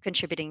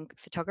contributing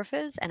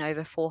photographers and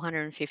over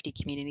 450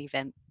 community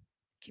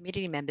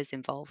members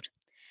involved.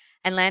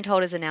 And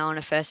landholders are now on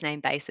a first name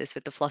basis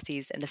with the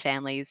flossies and the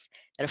families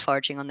that are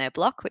foraging on their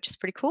block, which is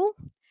pretty cool.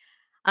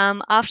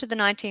 After the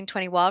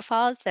 1920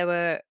 wildfires, there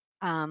were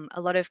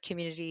a lot of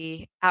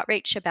community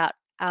outreach about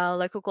our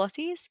local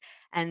glossies,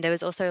 and there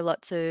was also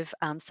lots of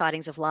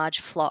sightings of large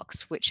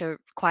flocks, which are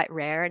quite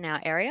rare in our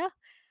area.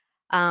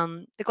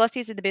 The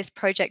Glossies of the Mist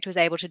project was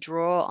able to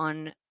draw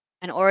on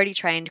an already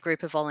trained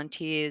group of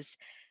volunteers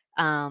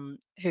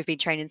who've been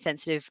trained in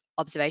sensitive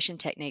observation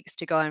techniques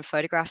to go and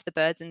photograph the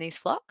birds in these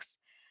flocks.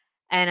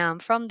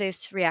 And from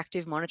this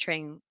reactive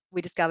monitoring,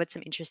 we discovered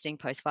some interesting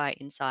post-fire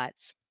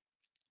insights.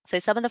 So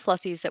some of the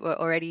flossies that were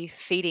already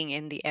feeding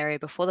in the area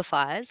before the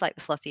fires, like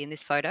the flossie in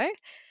this photo,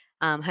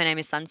 her name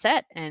is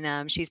Sunset,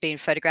 and she's been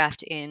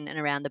photographed in and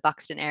around the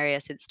Buxton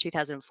area since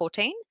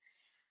 2014.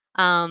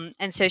 And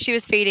so she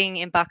was feeding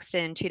in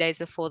Buxton 2 days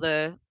before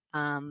the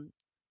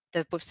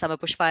summer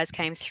bushfires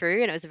came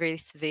through, and it was a really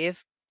severe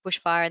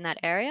bushfire in that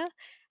area.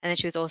 And then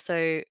she was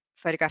also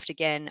photographed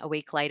again a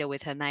week later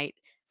with her mate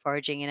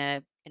foraging in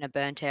a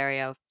burnt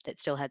area that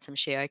still had some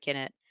she oak in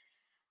it.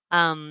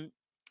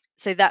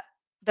 So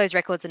those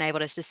records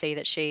enabled us to see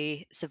that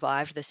she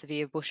survived the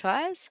severe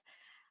bushfires.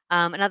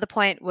 Another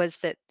point was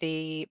that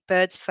the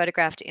birds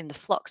photographed in the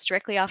flocks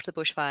directly after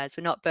the bushfires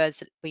were not birds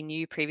that we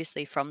knew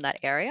previously from that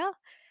area,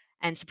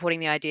 and supporting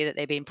the idea that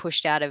they'd been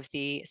pushed out of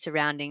the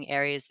surrounding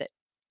areas that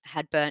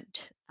had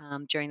burnt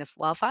during the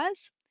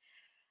wildfires.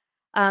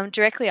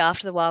 Directly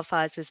after the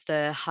wildfires was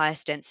the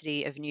highest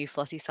density of new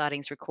flossie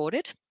sightings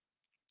recorded.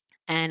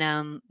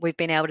 And we've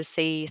been able to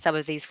see some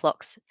of these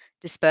flocks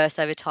disperse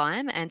over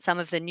time, and some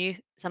of the new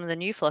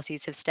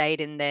flossies have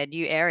stayed in their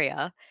new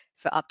area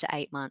for up to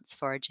 8 months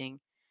foraging.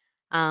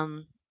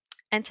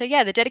 And so,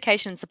 yeah, the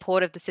dedication and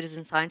support of the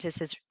citizen scientists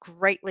has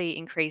greatly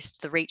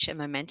increased the reach and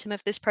momentum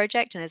of this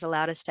project and has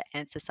allowed us to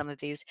answer some of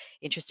these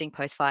interesting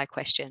post-fire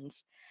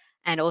questions,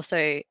 and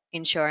also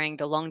ensuring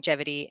the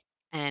longevity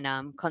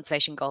and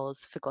conservation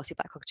goals for glossy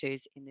black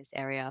cockatoos in this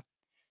area.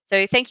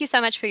 So thank you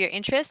so much for your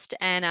interest,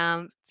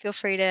 and feel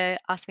free to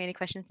ask me any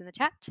questions in the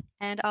chat,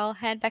 and I'll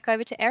hand back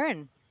over to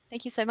Erin.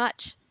 Thank you so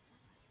much.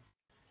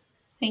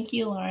 Thank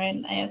you,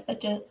 Lauren. I have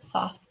such a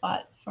soft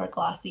spot for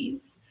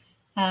glossies.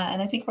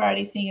 And I think we're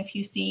already seeing a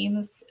few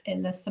themes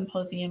in this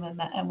symposium,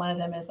 and one of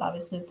them is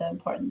obviously the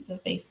importance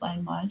of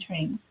baseline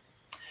monitoring.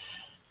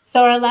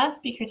 So our last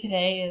speaker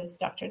today is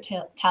Dr.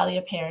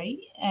 Talia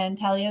Perry, and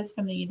Talia is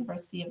from the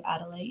University of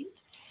Adelaide.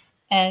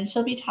 And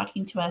she'll be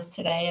talking to us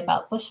today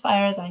about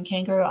bushfires on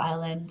Kangaroo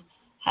Island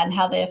and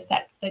how they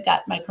affect the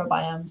gut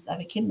microbiomes of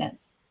echidnas.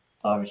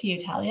 Over to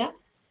you, Talia.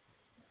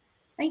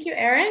 Thank you,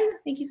 Erin.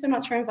 Thank you so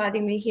much for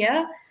inviting me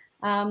here.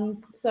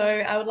 So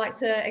I would like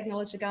to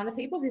acknowledge the Kaurna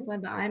people whose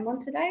land I'm on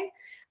today.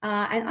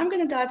 And I'm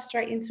going to dive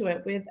straight into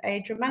it with a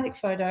dramatic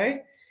photo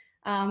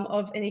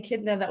of an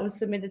echidna that was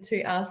submitted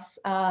to us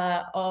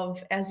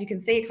as you can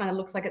see, it kind of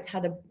looks like it's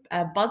had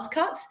a buzz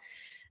cut.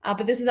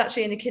 But this is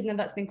actually an echidna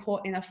that's been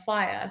caught in a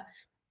fire.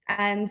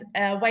 And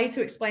a way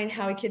to explain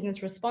how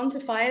echidnas respond to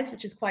fires,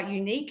 which is quite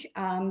unique,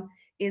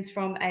 is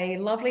from a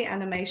lovely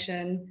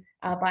animation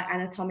by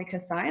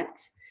Anatomica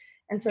Science.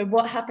 And so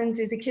what happens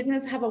is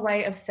echidnas have a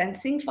way of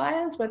sensing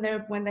fires when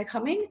they're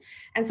coming.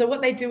 And so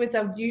what they do is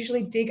they'll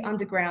usually dig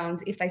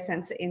underground if they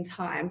sense it in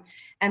time.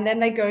 And then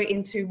they go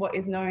into what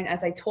is known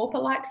as a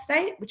torpor-like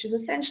state, which is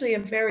essentially a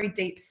very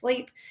deep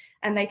sleep.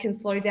 And they can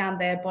slow down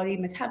their body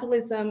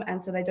metabolism,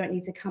 and so they don't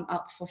need to come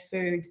up for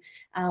food,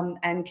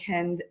 and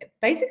can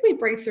basically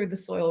breathe through the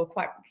soil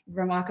quite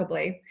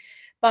remarkably.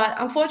 But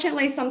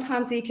unfortunately,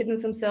 sometimes the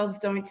echidnas themselves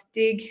don't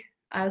dig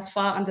as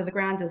far under the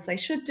ground as they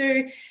should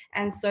do,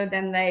 and so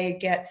then they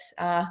get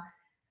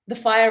the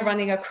fire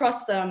running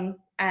across them,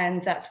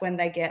 and that's when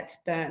they get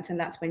burnt, and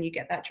that's when you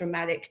get that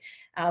dramatic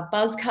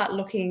buzz cut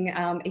looking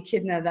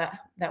echidna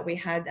that we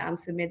had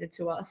submitted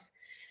to us.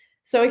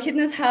 So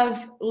echidnas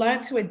have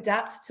learnt to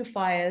adapt to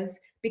fires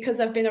because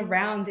they've been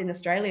around in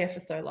Australia for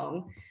so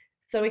long.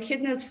 So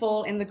echidnas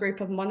fall in the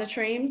group of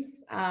monotremes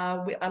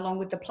along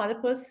with the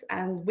platypus,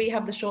 and we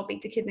have the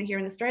short-beaked echidna here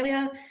in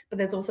Australia, but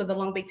there's also the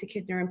long-beaked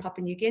echidna in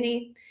Papua New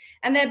Guinea.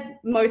 And they're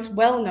most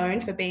well known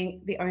for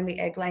being the only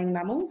egg-laying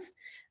mammals.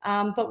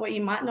 But what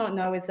you might not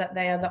know is that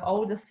they are the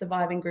oldest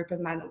surviving group of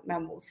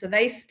mammals. So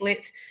they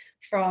split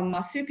from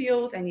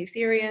marsupials and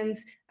eutherians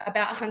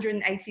about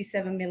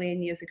 187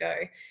 million years ago.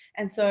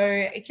 And so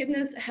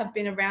echidnas have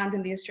been around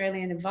in the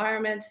Australian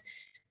environment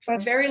for a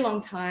very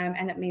long time,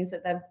 and it means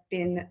that they've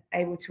been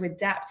able to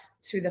adapt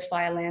to the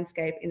fire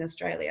landscape in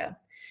Australia.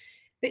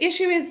 The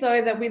issue is,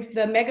 though, that with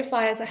the mega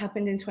fires that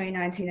happened in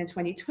 2019 and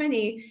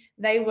 2020,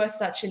 they were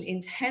such an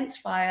intense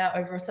fire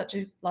over such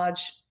a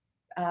large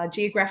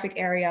geographic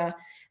area,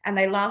 and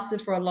they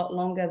lasted for a lot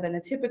longer than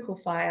a typical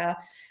fire.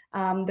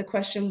 The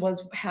question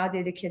was, how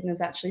did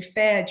echidnas actually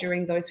fare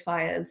during those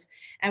fires?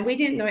 And we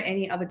didn't know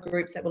any other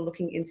groups that were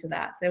looking into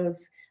that. There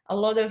was a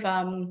lot of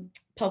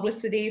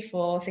publicity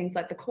for things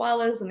like the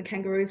koalas and the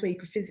kangaroos, where you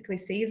could physically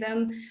see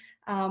them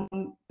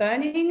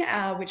burning,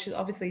 which is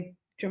obviously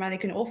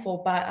dramatic and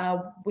awful,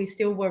 but we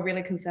still were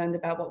really concerned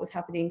about what was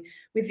happening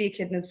with the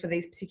echidnas for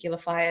these particular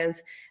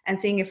fires, and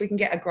seeing if we can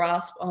get a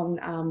grasp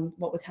on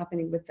what was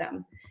happening with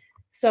them.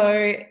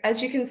 So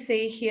as you can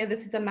see here,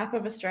 this is a map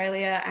of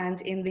Australia,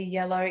 and in the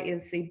yellow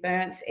is the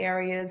burnt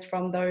areas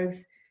from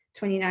those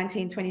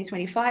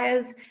 2019-2020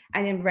 fires,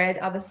 and in red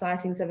are the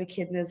sightings of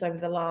echidnas over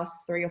the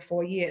last 3 or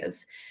 4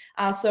 years.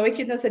 So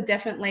echidnas are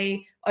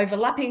definitely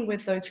overlapping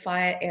with those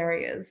fire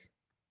areas.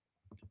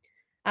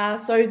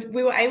 So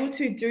we were able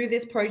to do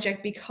this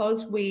project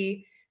because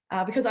we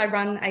because I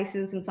run a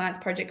citizen science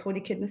project called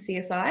Echidna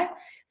CSI.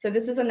 So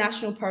this is a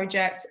national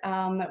project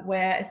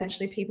where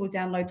essentially people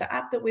download the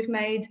app that we've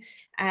made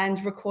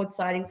and record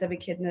sightings of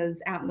echidnas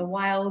out in the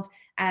wild,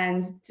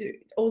 and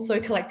also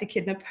collect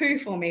echidna poo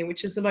for me,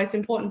 which is the most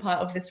important part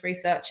of this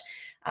research,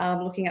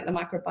 looking at the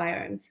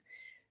microbiomes.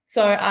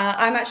 So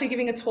I'm actually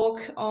giving a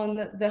talk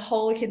on the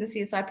whole Echidna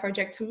CSI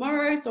project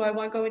tomorrow, so I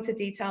won't go into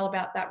detail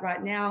about that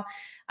right now.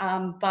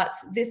 But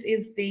this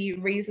is the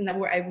reason that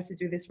we're able to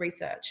do this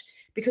research,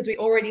 because we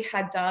already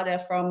had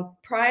data from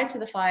prior to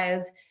the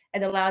fires.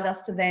 It allowed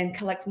us to then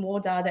collect more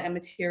data and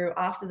material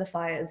after the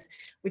fires,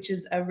 which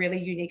is a really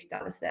unique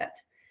data set.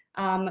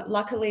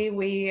 Luckily,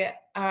 we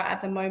are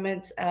at the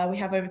moment, we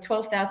have over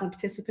 12,000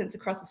 participants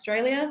across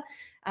Australia,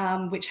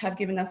 which have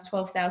given us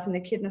 12,000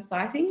 echidna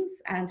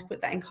sightings. And to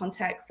put that in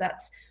context,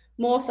 that's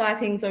more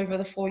sightings over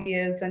the 4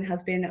 years than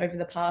has been over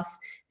the past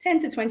 10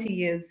 to 20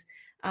 years.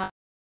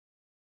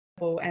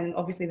 And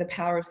obviously the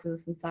power of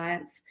citizen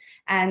science.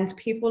 And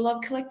people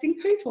love collecting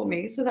poo for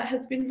me, so that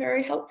has been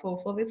very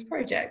helpful for this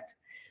project.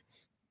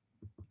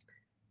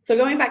 So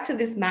going back to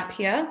this map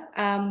here,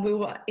 we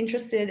were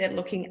interested in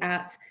looking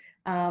at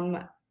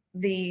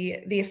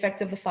the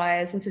effect of the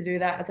fires, and to do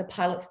that as a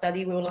pilot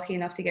study, we were lucky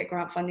enough to get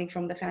grant funding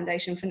from the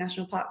Foundation for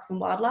National Parks and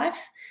Wildlife.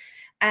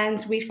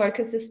 And we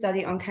focused this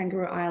study on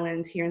Kangaroo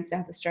Island here in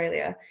South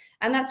Australia.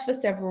 And that's for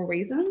several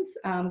reasons.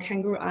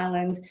 Kangaroo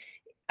Island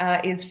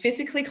is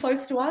physically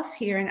close to us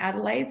here in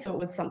Adelaide, so it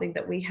was something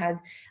that we had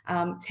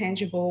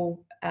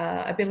tangible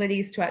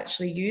abilities to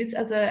actually use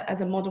as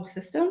a model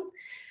system.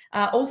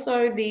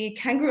 Also, the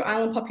Kangaroo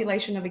Island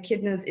population of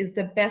echidnas is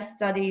the best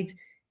studied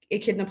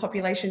echidna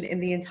population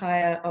in the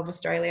entire of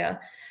Australia.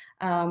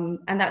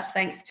 And that's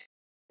thanks to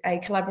a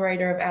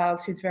collaborator of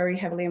ours who's very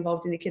heavily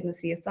involved in Echidna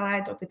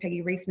CSI, Dr.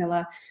 Peggy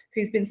Rees-Miller,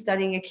 who's been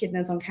studying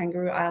echidnas on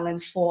Kangaroo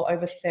Island for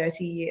over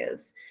 30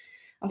 years.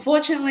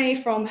 Unfortunately,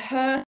 from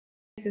her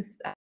thesis,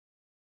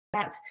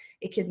 that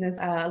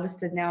echidnas are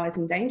listed now as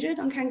endangered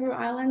on Kangaroo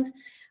Island.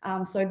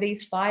 So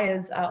these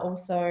fires are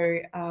also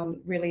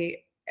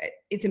really,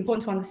 it's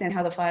important to understand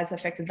how the fires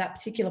affected that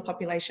particular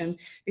population,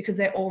 because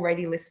they're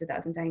already listed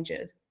as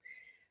endangered.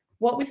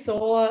 What we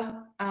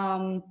saw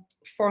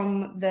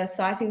from the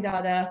sighting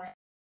data,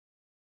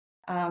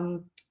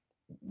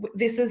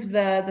 this is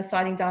the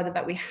sighting data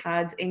that we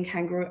had in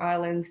Kangaroo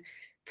Island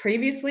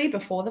previously,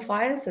 before the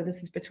fires. So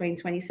this is between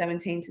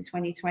 2017 to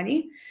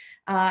 2020.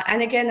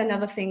 And again,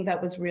 another thing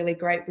that was really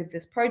great with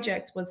this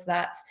project was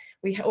that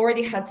we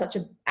already had such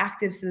an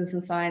active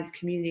citizen science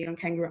community on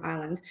Kangaroo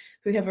Island,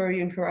 who have already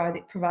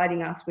been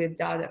providing us with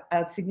data,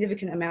 a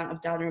significant amount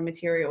of data and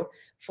material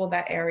for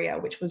that area,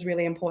 which was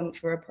really important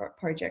for a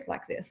project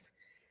like this.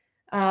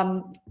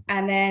 And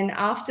then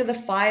after the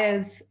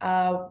fires,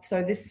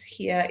 so this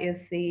here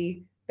is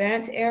the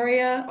burnt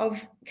area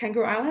of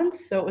Kangaroo Island.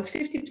 So it was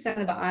 50%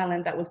 of the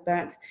island that was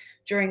burnt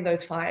during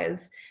those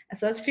fires. And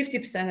so that's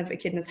 50% of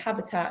echidna's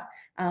habitat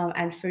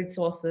and food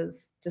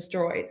sources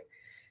destroyed.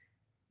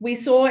 We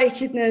saw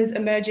echidnas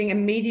emerging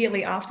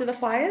immediately after the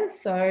fires.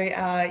 So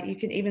you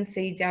can even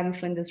see down in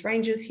Flinders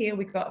Ranges here,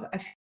 we got a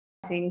few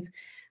sightings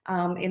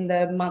in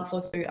the month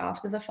or two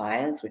after the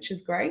fires, which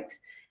is great.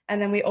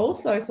 And then we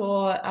also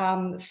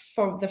saw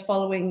for the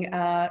following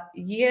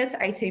year to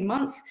 18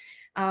 months,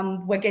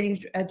 we're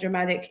getting a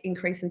dramatic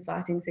increase in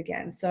sightings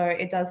again. So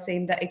it does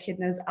seem that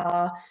echidnas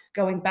are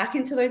going back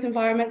into those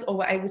environments, or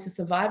were able to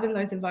survive in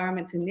those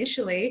environments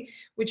initially,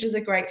 which is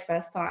a great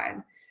first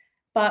sign.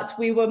 But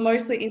we were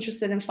mostly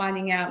interested in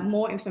finding out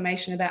more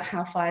information about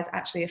how fires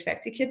actually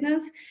affect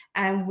echidnas,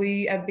 and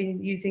we have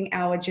been using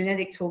our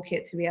genetic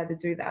toolkit to be able to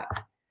do that.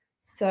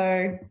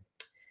 So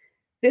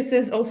this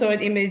is also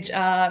an image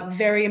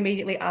very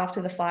immediately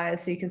after the fire.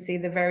 So you can see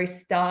the very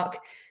stark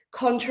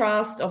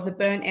contrast of the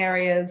burnt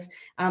areas.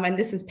 And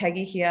this is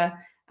Peggy here,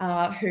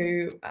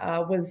 who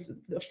was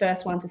the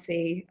first one to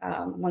see,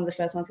 one of the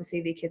first ones to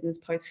see the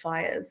echidnas post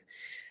fires.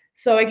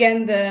 So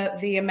again,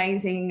 the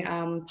amazing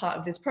part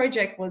of this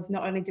project was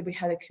not only did we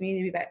have a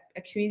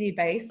community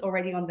base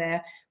already on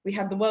there, we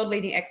have the world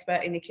leading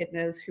expert in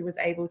echidnas who was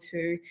able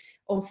to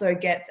also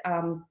get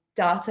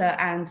data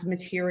and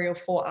material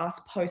for us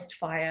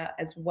post-fire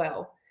as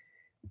well.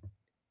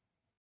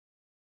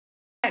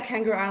 At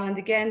Kangaroo Island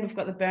again, we've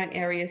got the burnt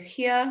areas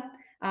here.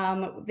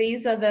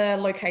 These are the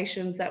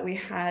locations that we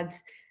had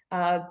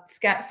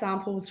scat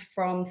samples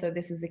from. So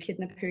this is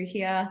echidna poo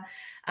here,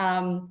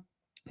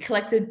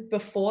 collected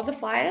before the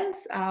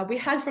fires. We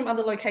had from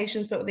other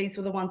locations, but these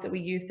were the ones that we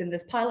used in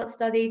this pilot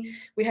study.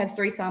 We had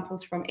 3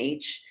 samples from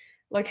each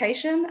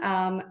location,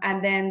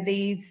 and then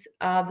these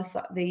are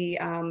the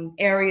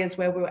areas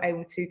where we were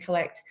able to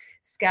collect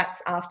scats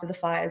after the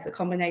fires, a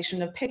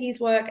combination of Peggy's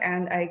work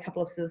and a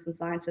couple of citizen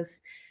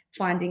scientists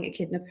finding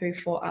echidna poo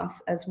for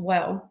us as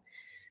well.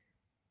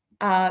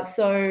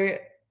 So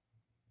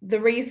the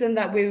reason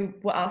that we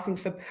were asking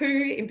for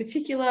poo in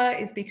particular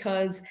is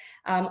because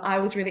I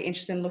was really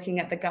interested in looking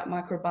at the gut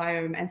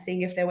microbiome and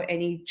seeing if there were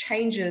any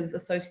changes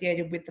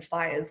associated with the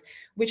fires,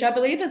 which I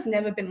believe has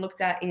never been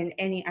looked at in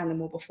any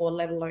animal before,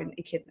 let alone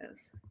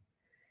echidnas.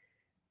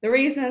 The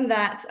reason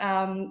that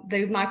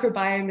the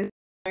microbiome is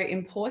so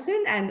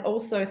important and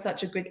also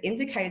such a good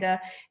indicator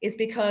is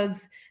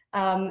because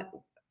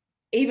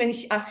even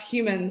us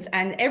humans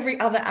and every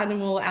other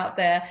animal out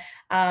there,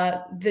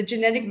 the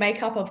genetic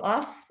makeup of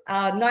us,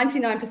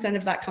 99%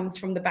 of that comes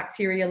from the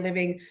bacteria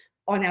living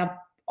on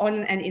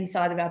and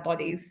inside of our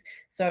bodies.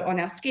 So on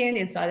our skin,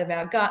 inside of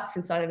our guts,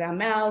 inside of our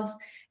mouths,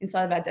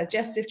 inside of our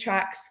digestive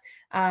tracts,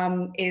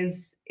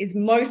 is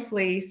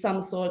mostly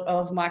some sort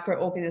of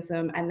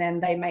microorganism, and then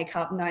they make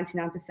up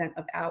 99%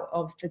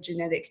 of the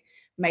genetic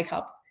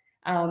makeup,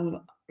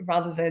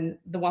 rather than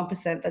the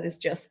 1% that is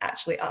just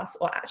actually us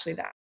or actually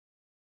that.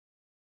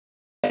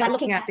 By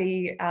looking at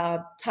the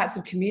types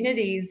of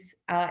communities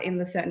in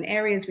the certain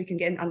areas, we can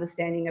get an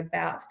understanding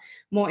about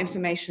more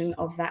information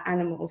of that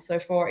animal. So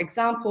for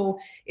example,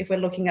 if we're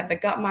looking at the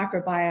gut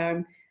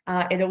microbiome,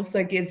 it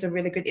also gives a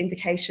really good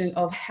indication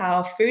of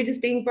how food is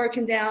being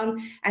broken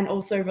down and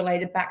also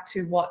related back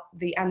to what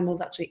the animal's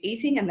actually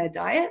eating and their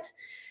diet.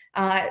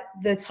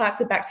 The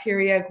types of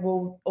bacteria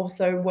will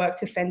also work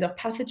to fend off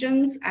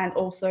pathogens and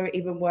also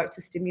even work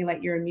to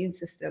stimulate your immune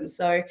system.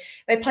 So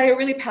they play a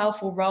really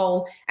powerful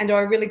role and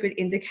are a really good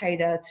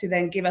indicator to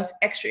then give us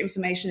extra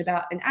information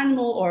about an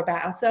animal or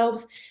about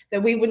ourselves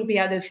that we wouldn't be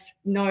able to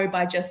know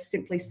by just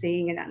simply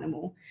seeing an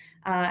animal.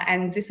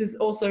 And this is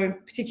also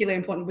particularly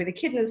important with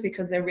echidnas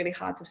because they're really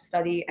hard to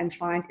study and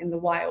find in the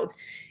wild.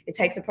 It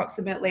takes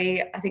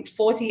approximately, I think,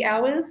 40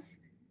 hours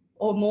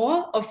or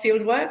more of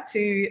field work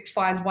to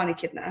find one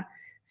echidna.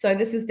 So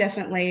this is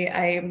definitely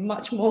a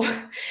much more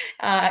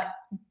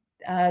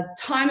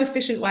time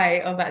efficient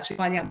way of actually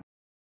finding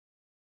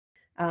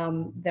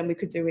out than we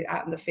could do it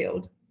out in the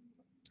field.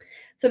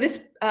 So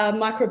this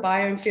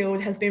microbiome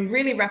field has been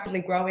really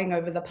rapidly growing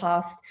over the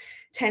past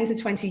 10 to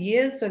 20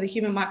 years. So the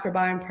Human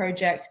Microbiome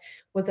Project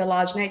was a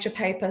large Nature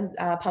paper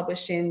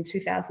published in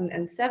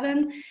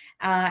 2007.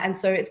 And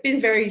so it's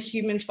been very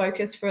human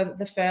focused for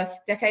the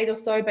first decade or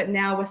so, but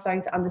now we're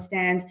starting to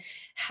understand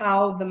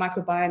how the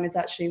microbiome is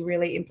actually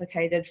really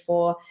implicated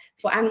for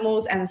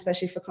animals and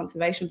especially for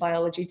conservation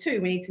biology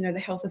too. We need to know the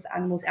health of the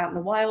animals out in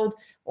the wild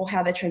or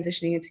how they're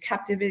transitioning into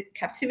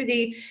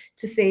captivity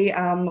to see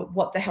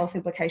what the health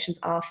implications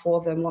are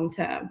for them long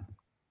term.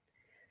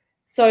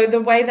 So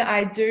the way that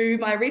I do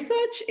my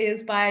research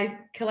is by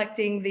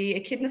collecting the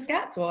echidna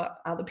scats, or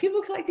other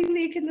people collecting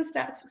the echidna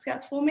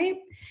scats for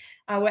me.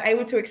 We're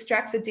able to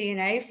extract the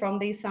DNA from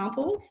these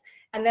samples,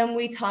 and then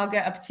we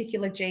target a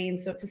particular gene.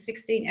 So it's a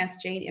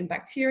 16S gene in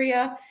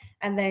bacteria,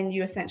 and then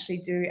you essentially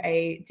do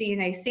a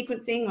DNA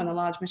sequencing on a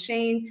large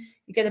machine.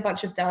 You get a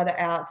bunch of data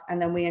out, and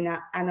then we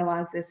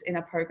analyze this in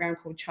a program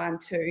called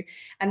CHIME2.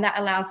 And that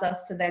allows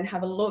us to then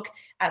have a look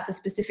at the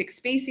specific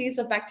species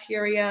of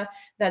bacteria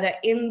that are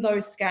in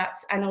those scats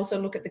and also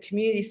look at the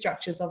community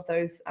structures of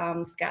those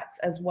scats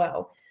as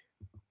well.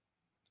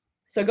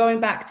 So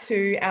going back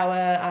to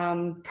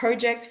our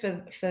project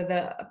for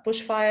the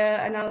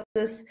bushfire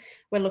analysis,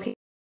 we're looking at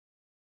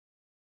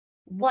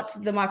what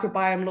the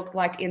microbiome looked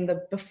like in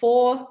the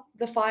before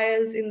the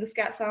fires in the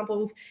scat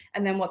samples,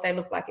 and then what they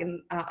look like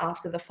in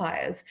after the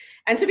fires.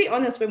 And to be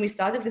honest, when we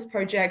started this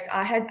project,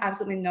 I had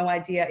absolutely no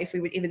idea if we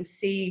would even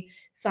see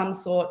some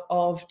sort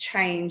of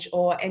change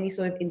or any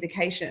sort of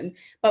indication,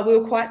 but we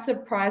were quite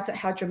surprised at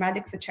how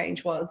dramatic the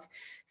change was.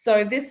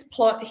 So this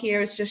plot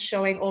here is just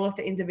showing all of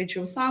the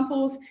individual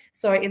samples.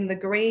 So in the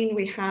green,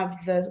 we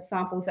have the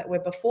samples that were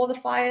before the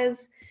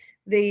fires.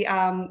 The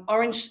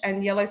orange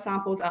and yellow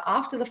samples are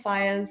after the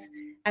fires.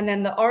 And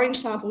then the orange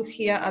samples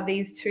here are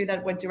these two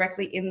that were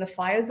directly in the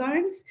fire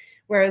zones,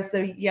 whereas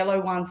the yellow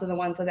ones are the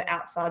ones that are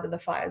outside of the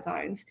fire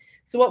zones.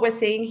 So what we're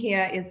seeing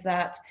here is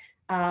that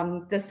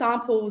the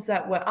samples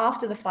that were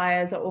after the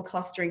fires are all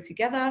clustering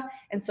together.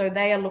 And so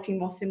they are looking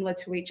more similar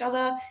to each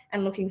other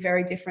and looking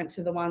very different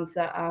to the ones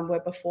that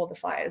were before the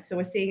fires. So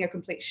we're seeing a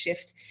complete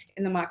shift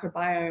in the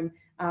microbiome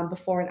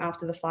before and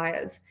after the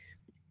fires.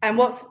 And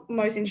what's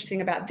most interesting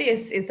about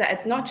this is that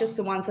it's not just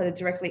the ones that are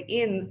directly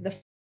in the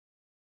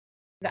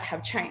that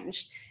have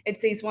changed. It's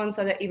these ones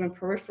that are even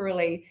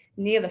peripherally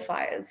near the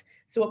fires.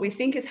 So what we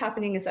think is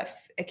happening is that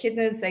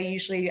echidnas, they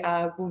usually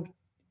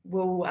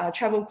will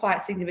travel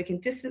quite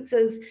significant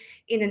distances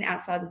in and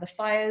outside of the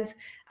fires,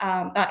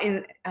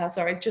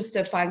 just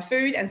to find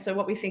food. And so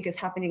what we think is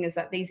happening is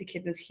that these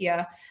echidnas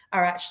here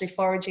are actually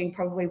foraging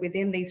probably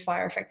within these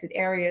fire affected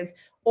areas,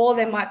 or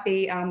there might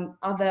be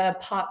other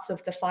parts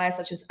of the fire,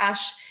 such as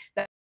ash,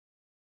 that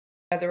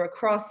further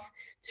across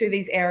to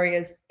these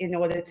areas in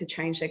order to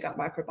change their gut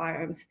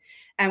microbiomes.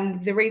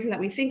 And the reason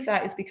that we think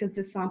that is because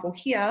this sample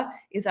here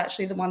is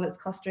actually the one that's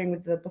clustering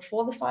with the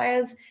before the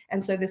fires.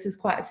 And so this is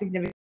quite a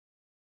significant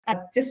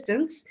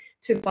distance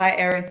to the fire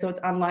area. So it's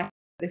unlikely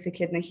this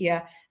echidna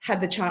here had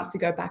the chance to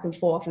go back and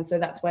forth. And so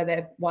that's why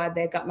their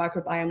gut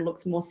microbiome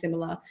looks more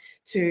similar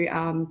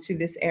to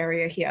this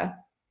area here.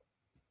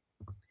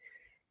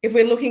 If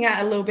we're looking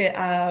at a little bit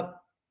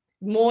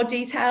more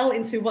detail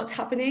into what's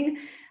happening,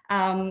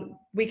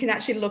 we can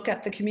actually look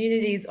at the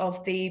communities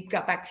of the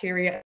gut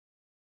bacteria.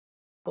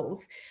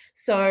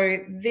 So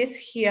this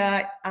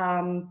here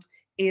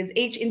is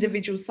each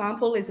individual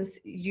sample is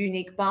a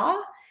unique bar,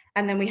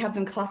 and then we have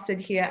them clustered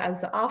here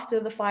as the after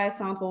the fire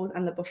samples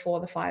and the before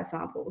the fire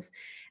samples.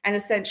 And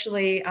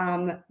essentially,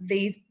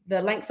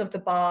 the length of the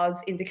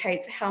bars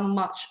indicates how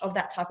much of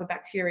that type of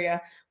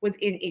bacteria was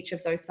in each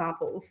of those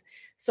samples.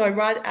 So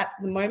right at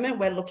the moment,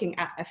 we're looking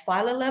at a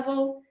phyla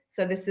level.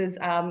 So this is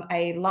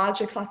a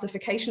larger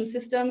classification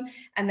system,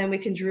 and then we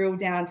can drill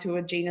down to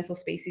a genus or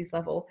species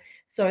level.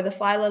 So the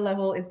phyla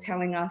level is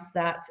telling us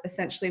that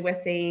essentially we're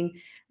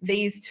seeing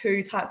these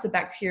two types of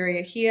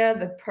bacteria here,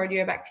 the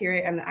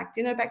proteobacteria and the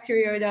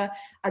actinobacteriota,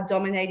 are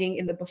dominating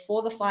in the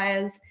before the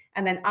fires,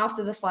 and then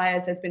after the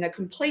fires, there's been a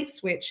complete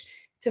switch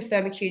to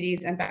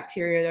Firmicutes and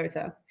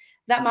Bacteriodota.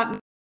 That might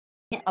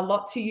mean a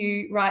lot to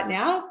you right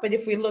now, but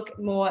if we look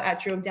more at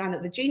drill down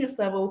at the genus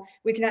level,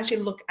 we can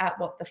actually look at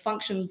what the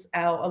functions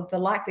are, of the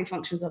likely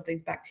functions of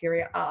these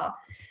bacteria are.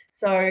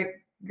 So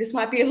this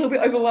might be a little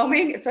bit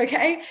overwhelming, it's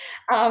okay,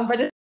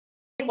 but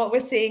what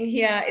we're seeing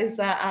here is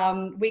that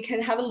we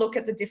can have a look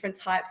at the different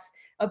types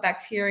of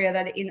bacteria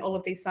that are in all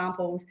of these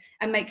samples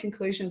and make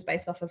conclusions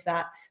based off of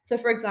that. So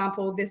for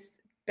example, this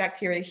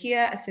bacteria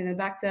here,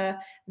 Acinetobacter,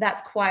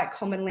 that's quite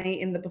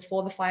commonly in the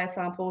before the fire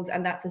samples,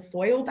 and that's a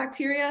soil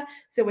bacteria.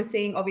 So we're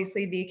seeing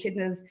obviously the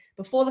echidnas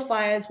before the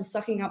fires were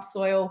sucking up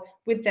soil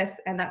with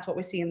this, and that's what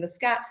we see in the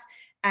scats.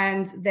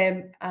 And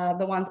then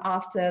the ones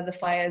after the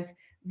fires,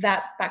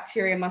 that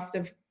bacteria must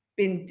have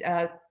been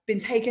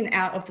taken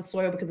out of the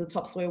soil because the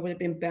topsoil would have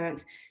been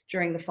burnt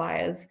during the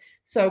fires.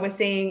 So we're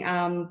seeing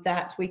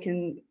that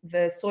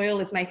the soil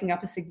is making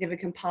up a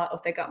significant part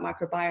of their gut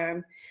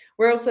microbiome.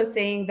 We're also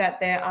seeing that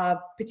there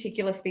are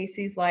particular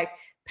species like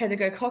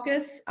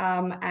Pedagococcus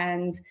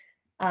and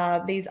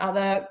these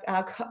other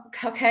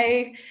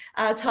Coccae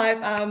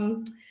type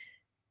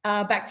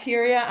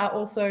bacteria are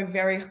also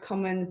very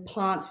common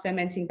plant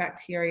fermenting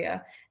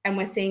bacteria, and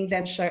we're seeing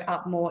them show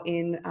up more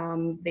in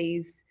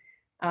these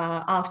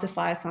after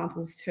fire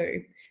samples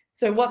too.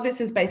 So what this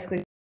is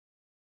basically,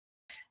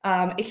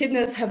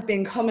 echidnas have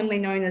been commonly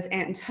known as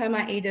ant and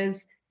termite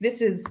eaters.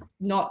 This is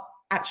not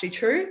actually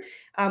true.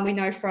 We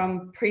know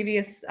from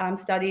previous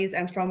studies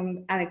and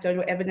from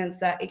anecdotal evidence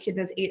that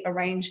echidnas eat a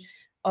range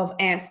of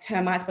ants,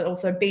 termites, but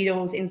also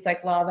beetles,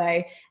 insect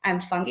larvae,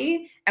 and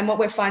fungi. And what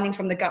we're finding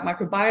from the gut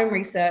microbiome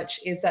research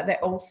is that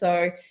they're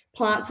also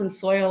plants and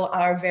soil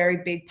are a very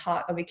big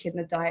part of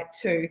echidna diet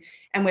too.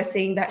 And we're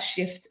seeing that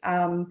shift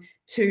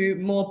to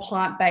more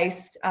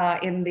plant-based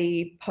in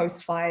the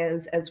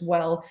post-fires as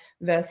well,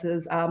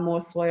 versus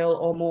more soil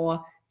or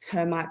more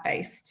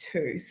termite-based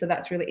too. So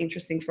that's really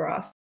interesting for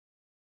us.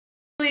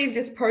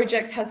 This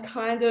project has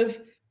kind of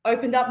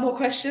opened up more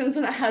questions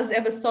than it has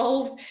ever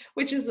solved,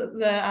 which is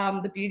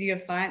the beauty of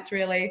science,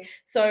 really.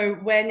 So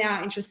we're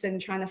now interested in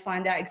trying to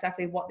find out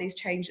exactly what these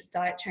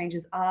diet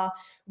changes are,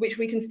 which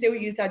we can still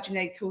use our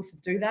genetic tools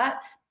to do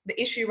that. The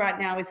issue right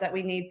now is that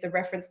we need the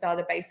reference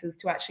databases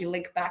to actually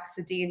link back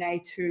the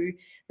DNA to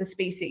the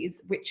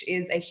species, which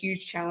is a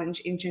huge challenge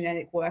in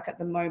genetic work at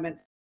the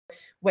moment.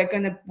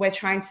 We're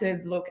trying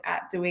to look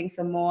at doing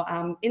some more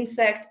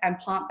insect and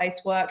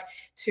plant-based work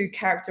to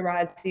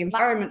characterize the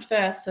environment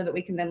first, so that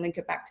we can then link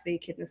it back to the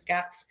echidna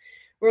scats.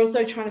 We're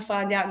also trying to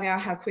find out now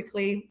how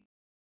quickly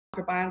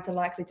microbiomes are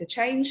likely to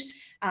change,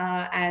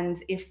 and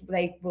if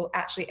they will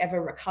actually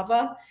ever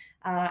recover,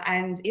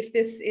 and if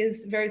this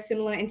is very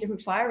similar in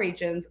different fire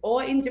regions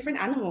or in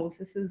different animals.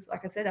 This is,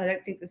 like I said, I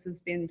don't think this has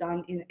been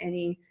done in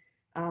any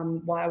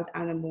wild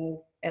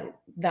animal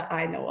that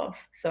I know of.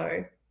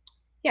 So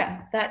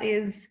yeah, that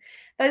is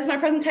my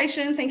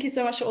presentation. Thank you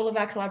so much to all of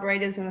our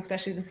collaborators, and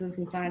especially the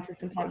citizen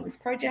scientists and part of this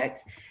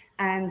project.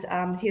 And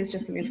here's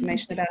just some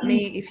information about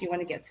me. If you want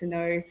to get to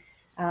know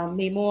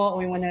me more, or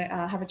we want to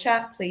have a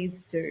chat,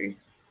 please do.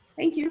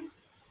 Thank you.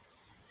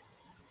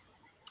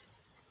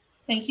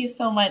 Thank you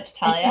so much,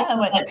 Talia.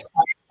 And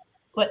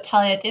what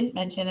Talia didn't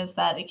mention is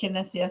that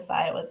Echidna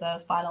CSI was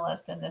a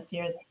finalist in this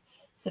year's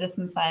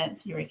Citizen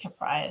Science Eureka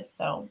Prize.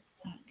 So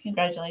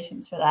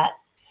congratulations for that.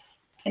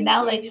 And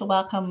now I'd like to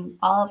welcome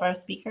all of our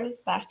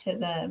speakers back to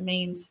the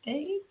main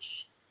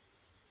stage.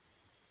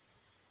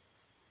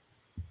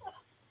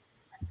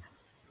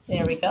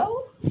 There we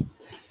go.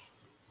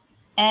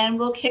 And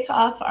we'll kick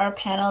off our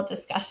panel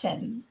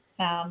discussion.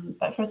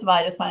 But first of all,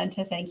 I just wanted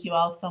to thank you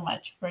all so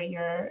much for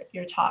your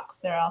talks.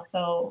 They're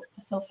all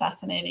so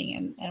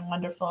fascinating and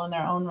wonderful in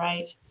their own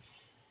right.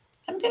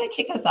 I'm going to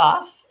kick us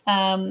off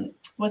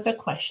with a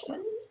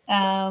question,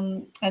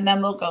 and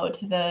then we'll go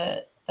to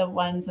the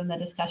ones in the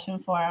discussion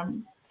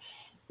forum.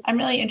 I'm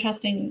really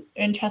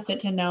interested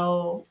to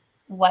know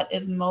what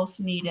is most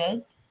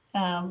needed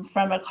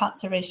from a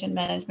conservation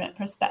management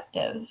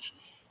perspective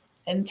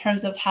in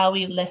terms of how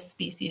we list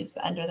species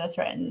under the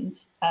Threatened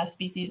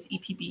Species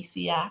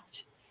EPBC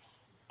Act,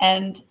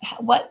 and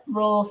what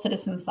role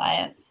citizen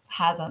science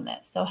has on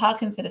this. So how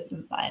can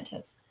citizen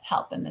scientists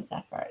help in this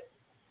effort?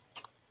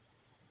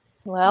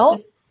 Well,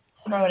 just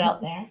throw it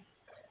out there.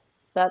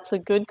 That's a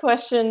good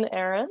question,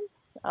 Erin.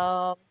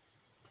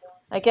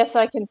 I guess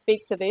I can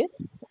speak to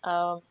this.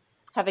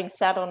 having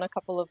sat on a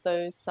couple of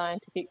those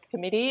scientific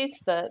committees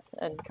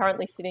and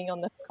currently sitting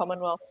on the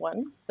Commonwealth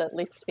one that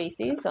lists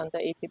species under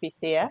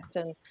EPBC Act,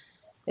 and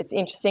it's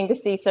interesting to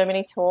see so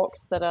many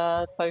talks that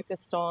are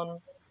focused on,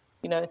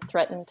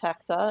 threatened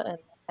taxa,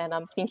 and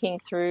I'm thinking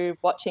through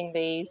watching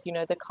these,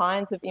 the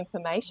kinds of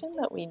information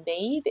that we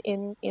need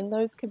in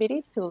those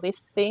committees to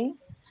list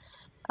things.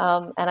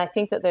 And I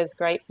think that there's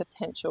great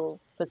potential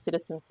for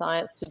citizen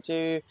science to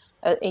do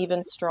an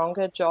even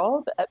stronger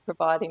job at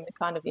providing the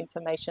kind of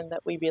information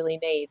that we really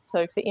need.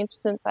 So for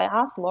instance, I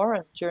asked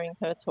Lauren during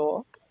her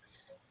talk,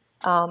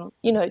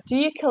 do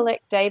you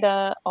collect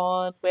data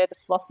on where the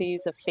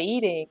flossies are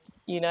feeding,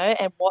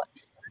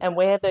 and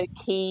where the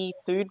key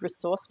food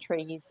resource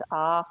trees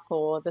are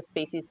for the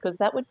species? Because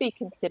that would be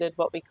considered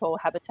what we call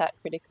habitat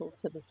critical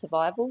to the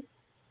survival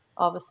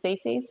of a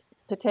species,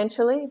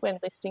 potentially, when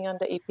listing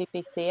under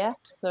EPBC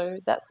Act. So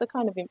that's the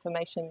kind of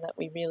information that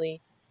we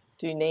really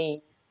do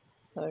need.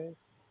 So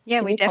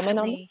yeah, we comment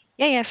on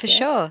definitely, for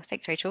sure.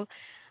 Thanks, Rachel.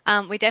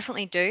 We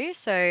definitely do.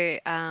 So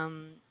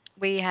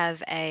we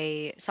have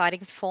a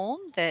sightings form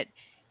that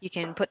you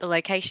can put the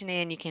location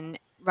in. You can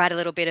write a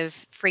little bit of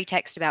free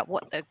text about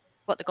what the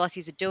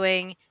glossies are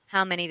doing,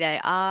 how many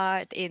they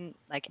are in,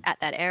 like, at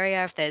that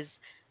area, if there's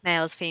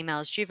males,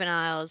 females,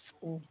 juveniles,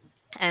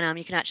 and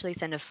you can actually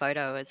send a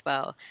photo as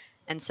well.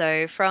 And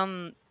so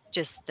from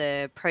just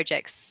the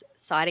project's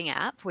sighting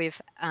app, we've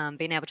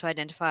been able to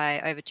identify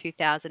over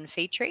 2,000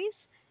 feed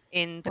trees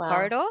in the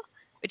corridor,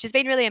 which has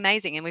been really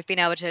amazing. And we've been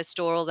able to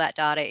store all that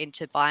data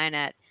into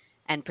Bionet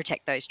and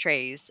protect those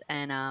trees.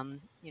 And,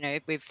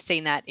 we've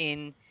seen that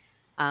in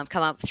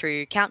come up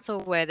through council,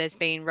 where there's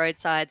been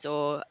roadsides,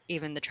 or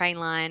even the train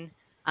line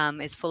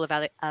is full of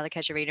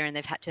alocasia reader, and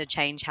they've had to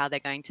change how they're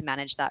going to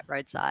manage that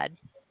roadside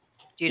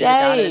due to the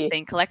data that's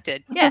being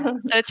collected. Yeah,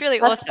 so it's really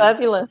That's awesome.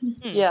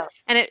 Fabulous. Yeah,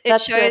 and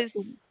it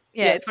shows.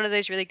 It's one of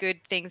those really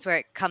good things where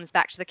it comes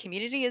back to the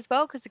community as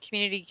well, because the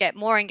community get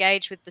more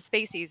engaged with the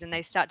species and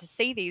they start to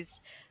see these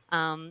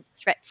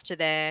threats to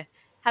their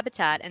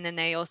habitat, and then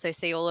they also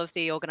see all of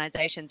the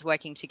organizations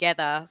working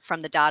together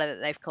from the data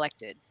that they've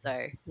collected.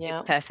 So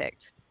it's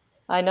perfect.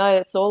 I know,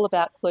 it's all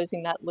about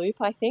closing that loop,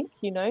 I think,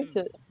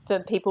 for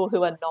people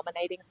who are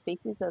nominating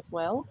species as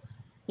well,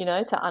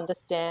 to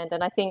understand.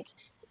 And I think,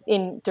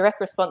 in direct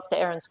response to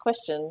Erin's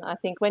question, I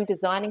think when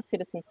designing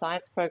citizen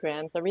science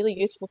programs, a really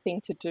useful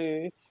thing to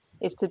do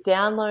is to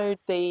download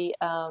the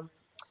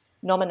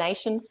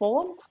nomination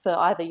forms for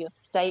either your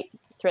state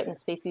threatened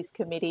species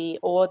committee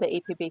or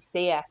the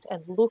EPBC Act,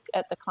 and look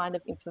at the kind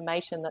of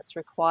information that's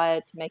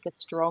required to make a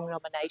strong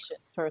nomination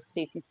for a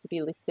species to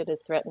be listed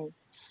as threatened.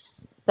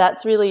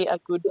 That's really a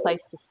good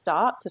place to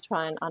start to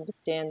try and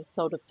understand the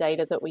sort of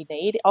data that we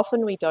need.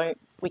 Often we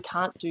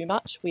can't do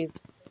much with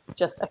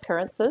just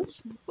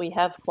occurrences. We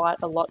have quite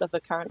a lot of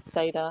occurrence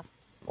data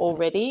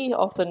already.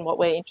 Often what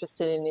we're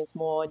interested in is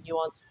more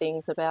nuanced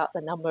things about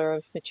the number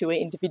of mature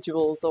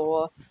individuals,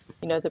 or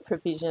the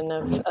provision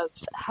of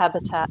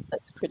habitat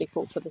that's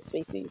critical for the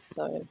species.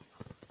 So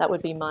that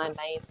would be my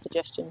main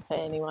suggestion for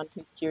anyone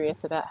who's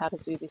curious about how to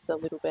do this a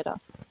little better.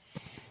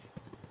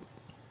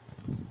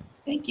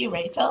 Thank you,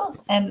 Rachel.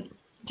 And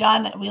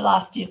John, we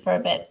lost you for a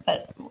bit,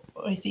 but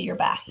we see you're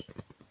back.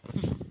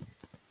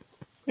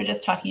 We're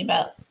just talking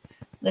about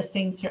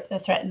listing the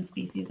threatened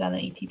species on the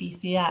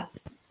EPBC Act.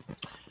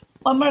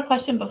 One more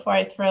question before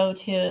I throw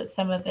to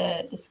some of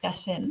the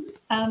discussion.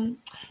 I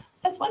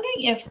was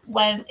wondering if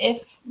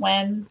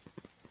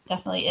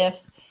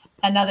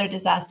another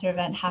disaster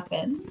event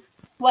happens,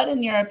 what,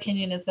 in your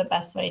opinion, is the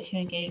best way to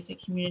engage the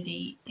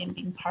community in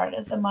being part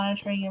of the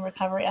monitoring and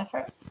recovery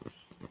effort?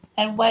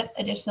 And what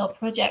additional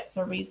projects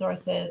or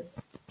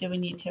resources do we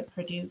need to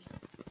produce?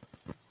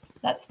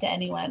 That's to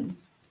anyone.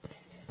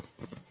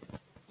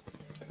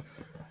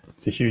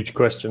 It's a huge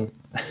question.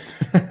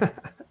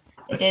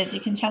 It is. You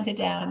can chunk it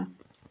down.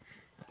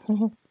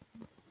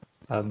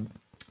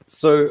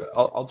 So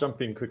I'll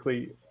jump in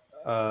quickly.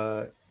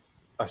 I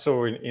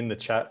saw in the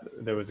chat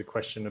there was a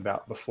question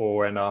about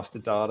before and after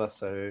data.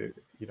 So,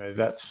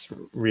 that's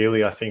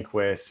really, I think,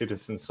 where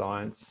citizen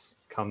science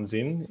comes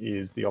in,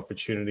 is the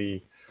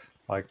opportunity,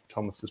 like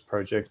Thomas's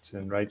project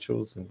and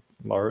Rachel's and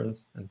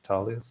Lauren's and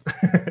Talia's,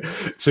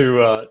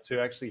 to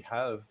actually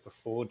have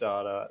before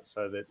data,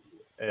 so that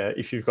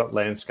if you've got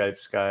landscape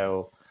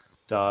scale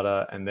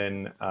data and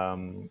then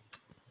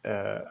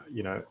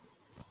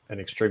an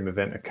extreme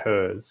event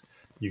occurs,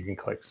 you can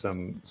collect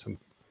some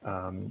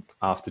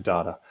after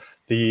data.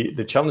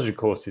 The challenge, of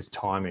course, is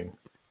timing.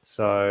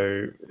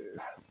 So,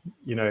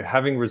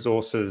 having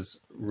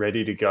resources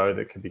ready to go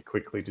that can be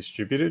quickly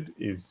distributed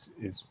is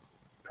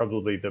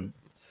probably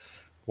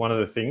one of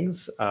the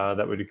things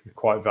that would be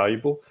quite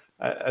valuable.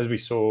 As we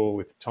saw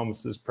with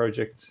Thomas's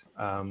project,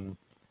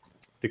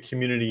 the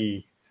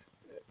community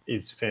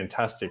is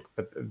fantastic,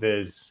 but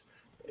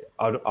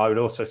I would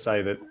also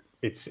say that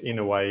it's, in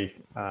a way,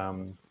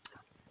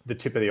 the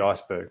tip of the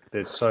iceberg.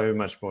 There's so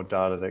much more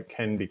data that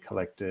can be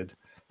collected,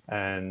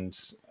 and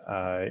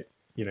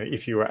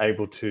if you were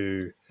able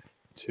to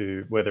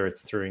whether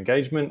it's through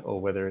engagement or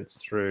whether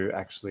it's through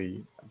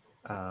actually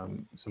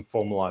some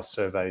formalized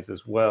surveys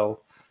as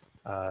well,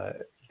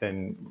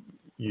 then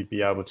you'd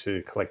be able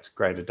to collect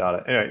greater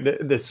data. Anyway,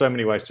 there's so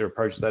many ways to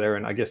approach that,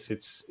 Erin. I guess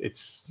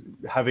it's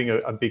having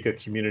a bigger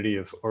community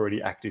of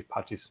already active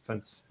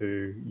participants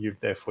who you've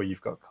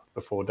got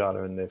before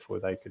data, and therefore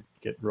they could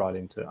get right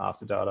into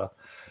after data.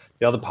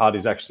 The other part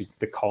is actually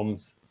the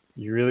comms.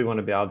 You really want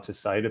to be able to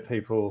say to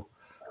people,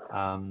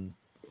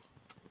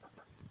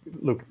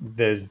 look,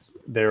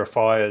 there are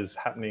fires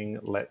happening.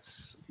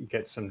 Let's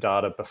get some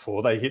data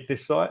before they hit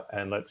this site,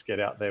 and let's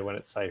get out there when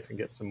it's safe and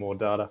get some more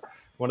data.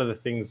 One of the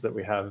things that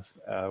we have,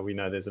 we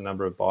know there's a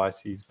number of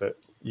biases, but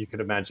you could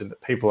imagine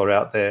that people are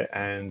out there,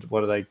 and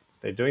what are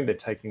they're doing? They're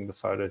taking the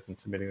photos and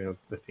submitting of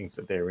the things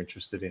that they're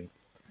interested in.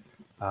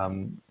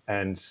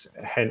 And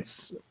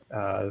hence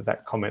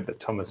that comment that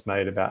Thomas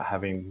made about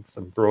having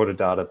some broader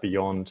data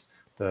beyond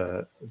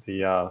the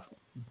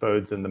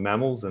birds and the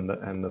mammals and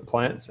the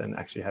plants, and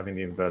actually having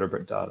the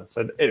invertebrate data.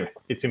 So anyway,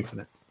 it's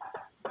infinite.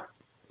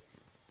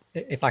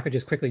 If I could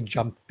just quickly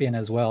jump in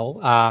as well,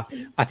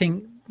 I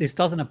think this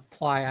doesn't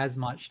apply as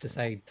much to,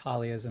 say,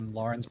 Talia's and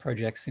Lauren's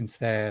projects since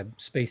they're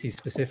species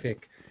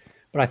specific.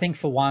 But I think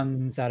for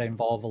ones that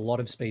involve a lot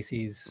of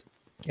species,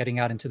 getting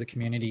out into the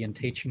community and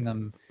teaching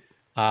them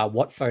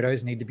what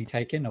photos need to be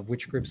taken of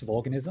which groups of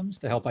organisms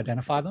to help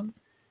identify them.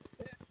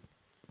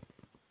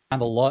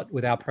 And a lot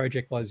with our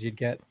project was you'd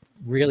get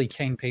really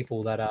keen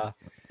people that are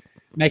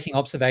making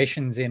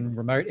observations in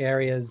remote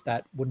areas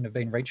that wouldn't have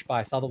been reached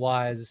by us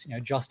otherwise,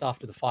 just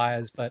after the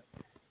fires, but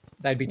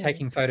they'd be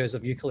taking photos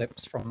of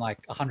eucalypts from like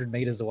 100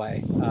 meters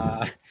away,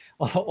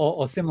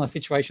 or similar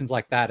situations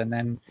like that. And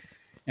then,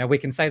 we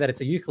can say that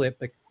it's a eucalypt,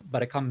 but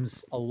it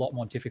becomes a lot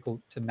more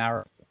difficult to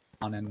narrow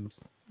down, and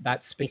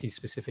that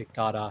species-specific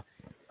data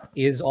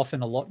is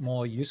often a lot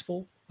more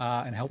useful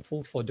and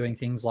helpful for doing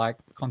things like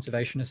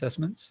conservation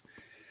assessments.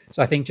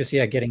 So I think just,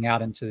 getting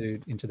out into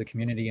the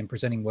community and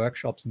presenting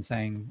workshops and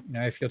saying,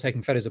 if you're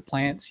taking photos of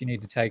plants, you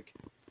need to take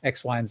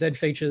X, Y, and Z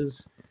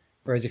features.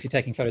 Whereas if you're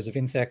taking photos of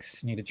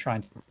insects, you need to try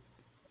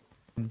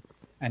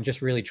and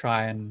just really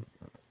try and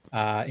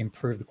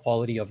improve the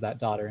quality of that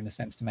data in a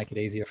sense to make it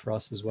easier for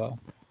us as well.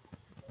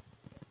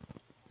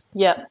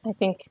 Yeah, I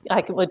think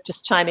I would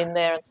just chime in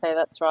there and say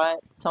that's right,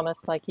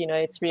 Thomas.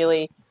 It's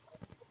really,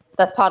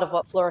 that's part of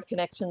what Flora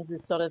Connections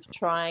is sort of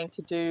trying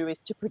to do,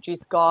 is to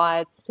produce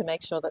guides to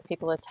make sure that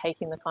people are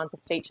taking the kinds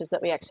of features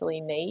that we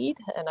actually need.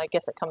 And I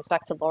guess it comes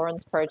back to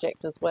Lauren's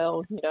project as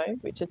well,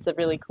 which is a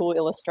really cool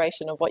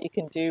illustration of what you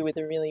can do with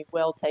a really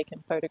well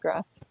taken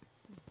photograph.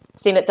 I've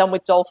seen it done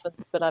with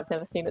dolphins, but I've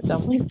never seen it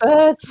done with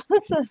birds.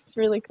 So it's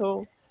really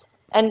cool.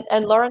 And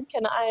Lauren,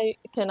 can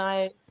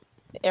I,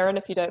 Erin,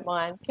 if you don't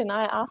mind, can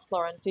I ask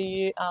Lauren,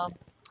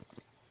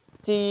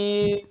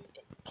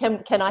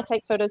 can I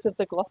take photos of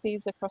the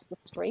glossies across the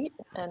street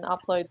and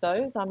upload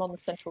those? I'm on the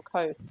Central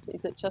Coast.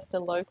 Is it just a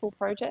local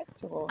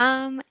project, or?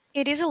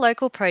 It is a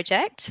local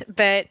project,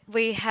 but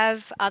we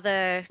have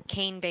other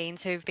keen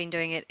beans who've been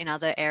doing it in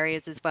other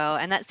areas as well.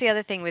 And that's the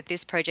other thing with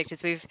this project,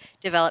 is we've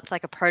developed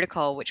like a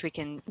protocol which we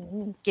can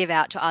give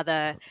out to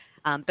other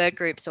bird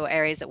groups or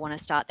areas that want to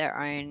start their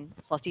own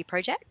flossy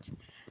project,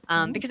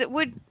 because it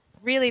would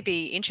really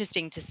be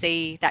interesting to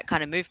see that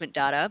kind of movement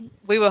data.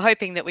 We were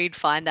hoping that we'd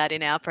find that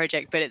in our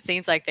project, but it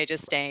seems like they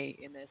just stay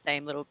in the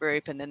same little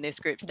group, and then this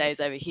group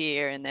stays over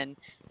here, and then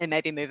they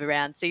maybe move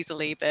around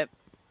seasonally, but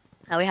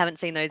we haven't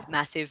seen those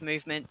massive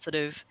movement sort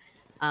of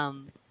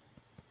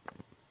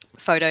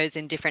photos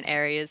in different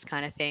areas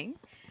kind of thing.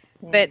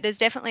 But there's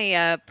definitely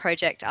a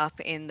project up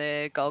in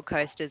the Gold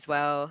Coast as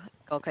well,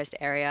 Gold Coast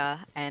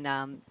area,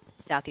 and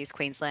Southeast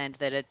Queensland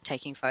that are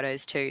taking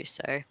photos too,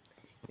 so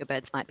your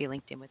birds might be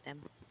linked in with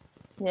them.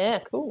 Yeah,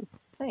 cool.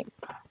 Thanks.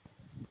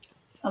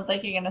 Sounds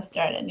like you're going to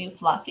start a new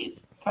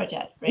Flossies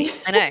project, right?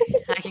 I know.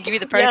 I can give you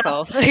the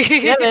protocol.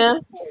 Yeah,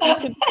 man. I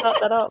should start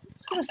that up.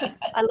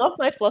 I love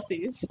my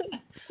flossies.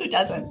 Who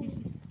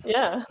doesn't?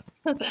 Yeah.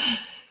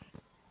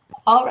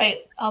 All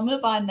right. I'll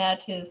move on now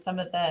to some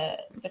of the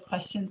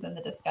questions in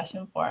the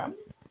discussion forum.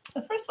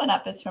 The first one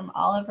up is from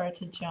Oliver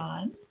to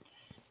John.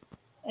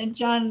 And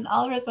John,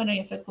 Oliver is wondering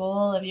if the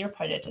goal of your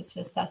project is to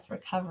assess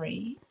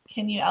recovery.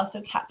 Can you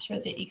also capture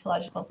the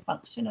ecological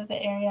function of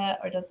the area,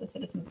 or does the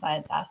citizen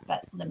science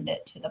aspect limit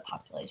it to the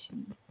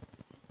population?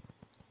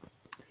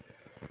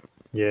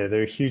 Yeah,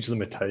 there are huge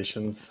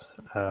limitations.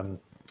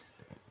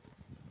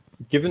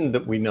 Given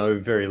that we know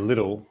very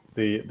little,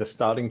 the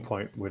starting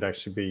point would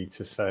actually be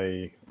to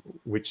say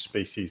which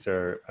species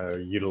are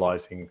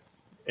utilizing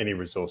any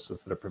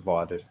resources that are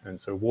provided. And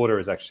so water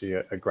is actually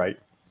a great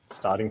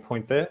starting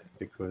point there,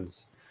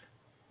 because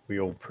we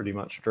all pretty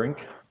much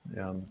drink.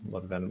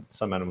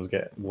 Some animals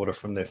get water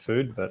from their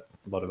food, but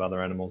a lot of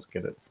other animals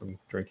get it from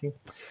drinking.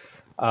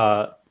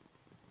 And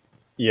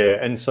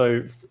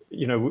so,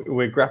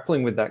 we're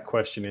grappling with that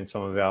question in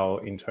some of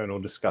our internal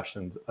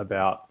discussions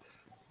about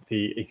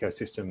the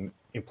ecosystem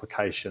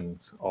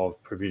implications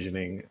of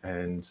provisioning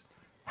and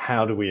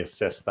how do we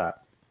assess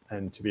that.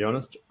 And to be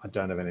honest, I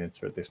don't have an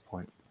answer at this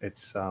point.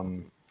 It's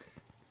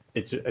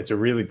a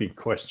really big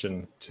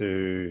question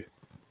to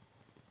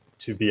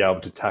to be able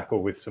to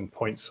tackle with some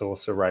point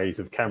source arrays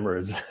of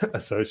cameras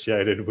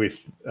associated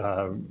with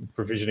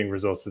provisioning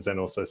resources and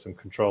also some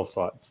control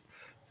sites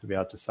to be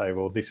able to say,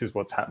 well, this is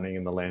what's happening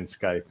in the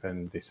landscape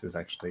and this has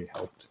actually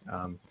helped.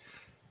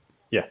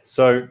 Yeah,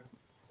 so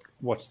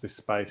watch this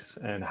space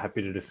and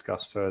happy to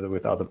discuss further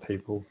with other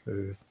people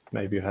who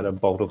maybe had a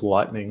bolt of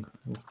lightning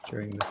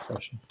during this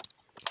session.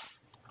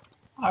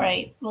 All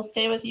right, we'll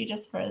stay with you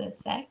just for a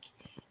sec.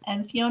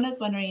 And Fiona's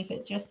wondering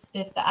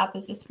if the app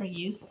is just for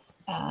use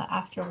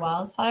after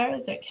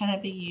wildfires, or can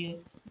it be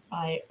used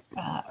by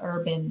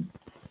urban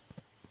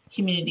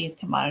communities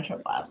to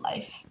monitor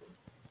wildlife?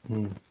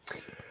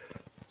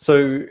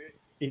 So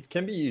it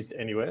can be used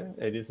anywhere.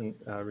 It isn't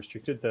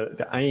restricted.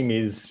 The aim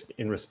is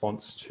in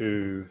response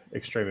to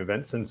extreme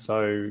events. And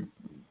so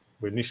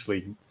we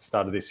initially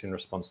started this in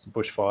response to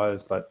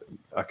bushfires, but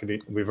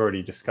we've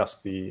already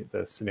discussed the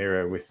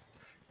scenario with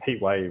heat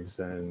waves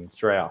and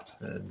drought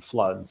and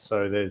floods.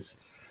 So there's,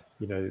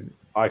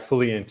 I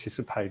fully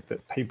anticipate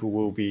that people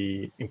will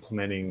be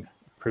implementing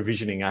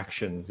provisioning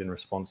actions in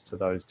response to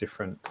those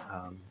different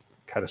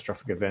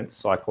catastrophic events,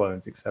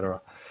 cyclones,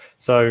 etc.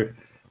 So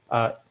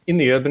in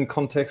the urban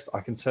context, I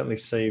can certainly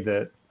see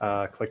that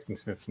collecting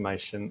some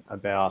information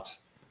about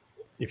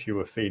if you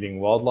were feeding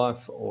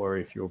wildlife or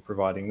if you were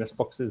providing nest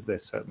boxes,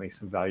 there's certainly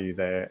some value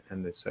there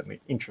and there's certainly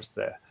interest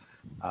there.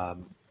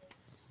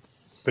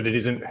 But it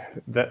isn't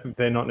that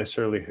they're not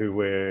necessarily who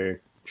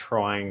we're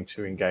trying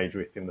to engage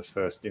with in the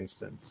first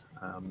instance.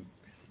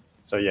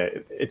 So yeah,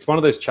 it's one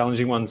of those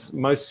challenging ones.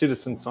 Most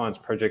citizen science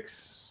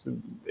projects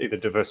either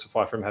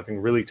diversify from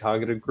having really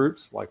targeted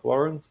groups like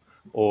Lauren's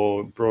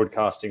or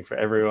broadcasting for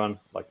everyone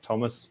like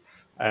Thomas.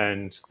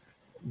 And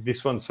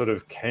this one sort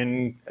of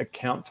can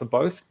account for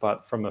both,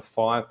 but from a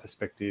fire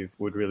perspective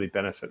would really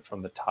benefit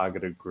from the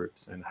targeted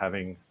groups and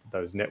having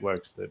those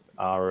networks that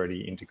are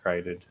already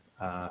integrated,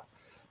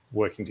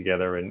 working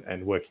together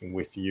and working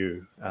with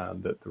you,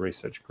 the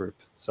research group.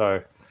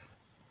 So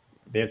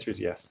the answer is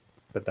yes,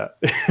 but that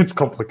it's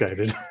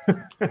complicated.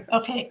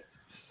 Okay.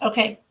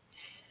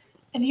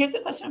 And here's a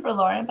question for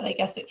Lauren, but I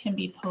guess it can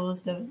be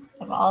posed of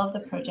all of the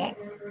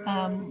projects.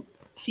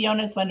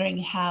 Fiona's wondering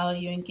how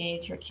you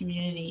engage your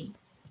community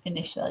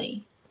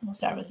initially. We'll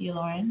start with you,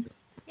 Lauren.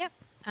 Yep.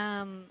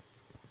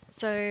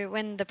 So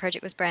when the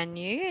project was brand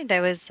new,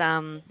 there was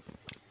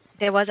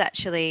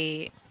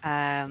actually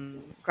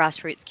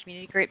grassroots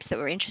community groups that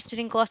were interested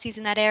in glossies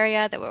in that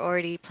area that were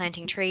already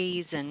planting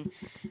trees, and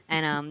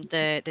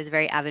there's a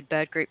very avid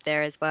bird group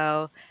there as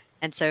well.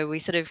 And so we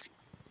sort of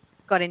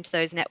got into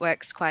those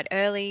networks quite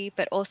early,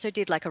 but also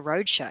did like a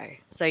road show.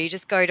 So you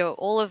just go to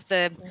all of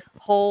the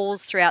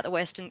halls throughout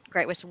the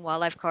Great Western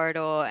Wildlife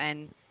Corridor,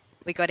 and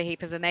we got a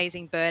heap of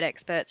amazing bird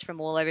experts from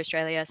all over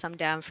Australia, some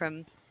down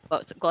from,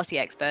 well, some glossy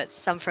experts,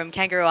 some from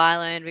Kangaroo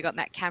Island. We got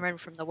Matt Cameron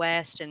from the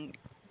West, and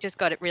just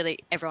got it really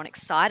everyone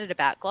excited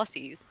about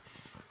glossies.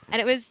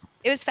 And it was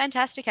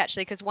fantastic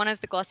actually, because one of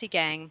the glossy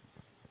gang,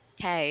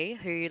 Kay,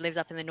 who lives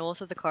up in the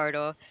north of the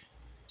corridor,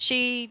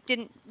 she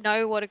didn't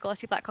know what a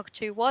glossy black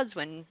cockatoo was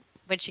when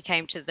she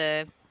came to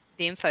the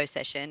info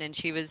session, and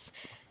she was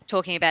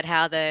talking about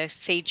how the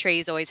feed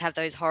trees always have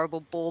those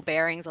horrible ball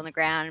bearings on the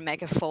ground and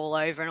make her fall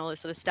over and all this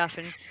sort of stuff.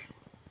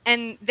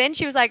 And then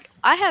she was like,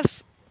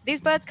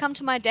 these birds come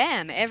to my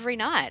dam every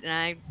night,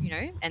 and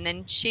and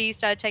then she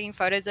started taking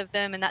photos of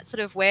them, and that's sort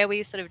of where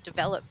we sort of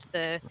developed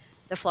the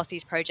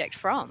Flossies project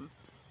from.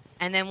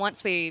 And then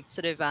once we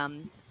sort of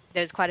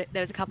there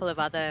was a couple of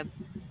other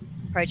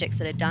projects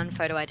that had done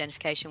photo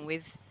identification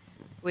with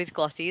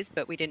glossies,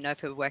 but we didn't know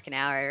if it would work in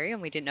our area,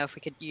 and we didn't know if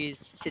we could use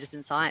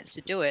citizen science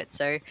to do it.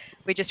 So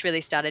we just really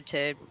started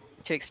to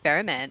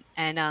experiment,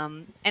 and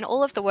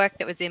all of the work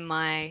that was in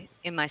my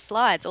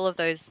slides, all of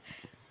those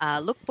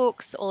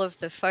lookbooks, all of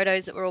the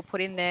photos that were all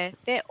put in there,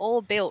 they're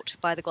all built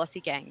by the glossy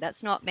gang.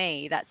 That's not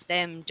me. That's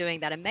them doing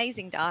that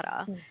amazing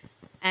data.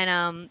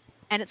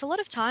 And it's a lot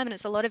of time, and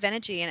it's a lot of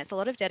energy, and it's a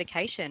lot of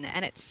dedication,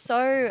 and it's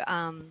so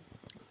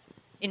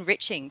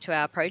enriching to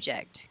our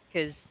project,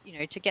 because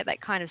to get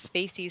that kind of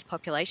species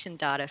population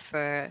data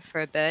for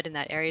a bird in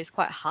that area is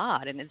quite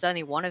hard, and it's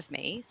only one of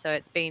me, so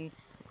it's been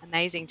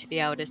amazing to be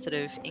able to sort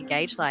of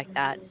engage like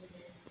that.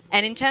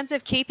 And in terms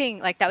of keeping,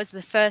 like, that was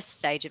the first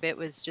stage of it,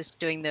 was just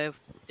doing the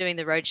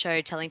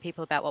roadshow, telling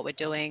people about what we're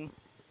doing,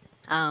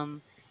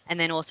 and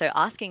then also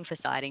asking for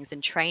sightings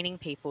and training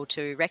people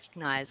to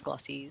recognize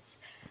glossies.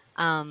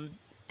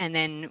 And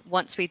then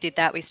once we did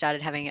that, we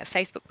started having a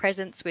Facebook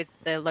presence with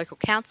the local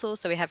council.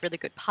 So we have really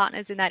good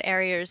partners in that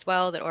area as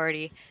well that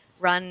already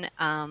run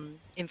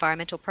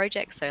environmental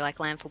projects, so like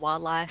Land for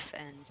Wildlife,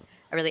 and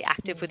are really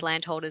active with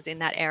landholders in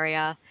that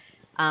area.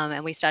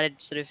 And we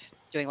started sort of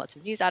doing lots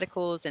of news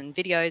articles and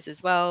videos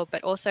as well,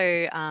 but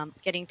also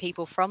getting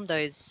people from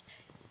those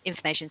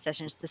information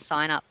sessions to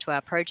sign up to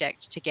our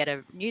project to get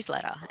a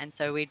newsletter. And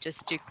so we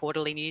just do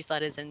quarterly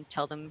newsletters and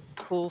tell them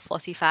cool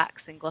flossy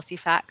facts and glossy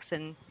facts,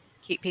 and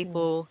keep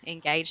people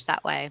engaged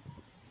that way.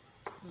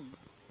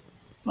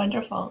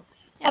 Wonderful.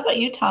 How about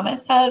you,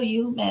 Thomas? How have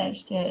you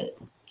managed to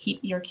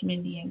keep your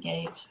community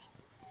engaged?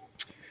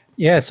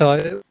 Yeah,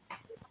 so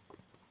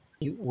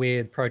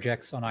with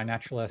projects on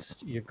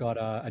iNaturalist, you've got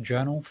a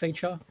journal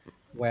feature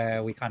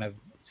where we kind of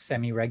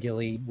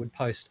semi-regularly would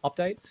post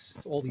updates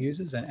to all the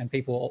users, and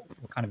people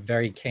were kind of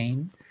very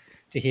keen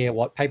to hear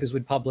what papers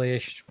we'd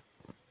published.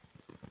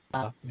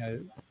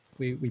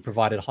 We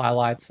provided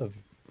highlights of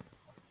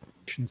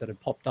actions that had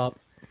popped up.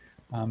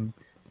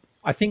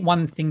 I think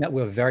one thing that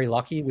we're very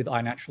lucky with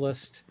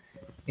iNaturalist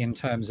in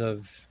terms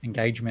of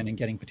engagement and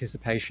getting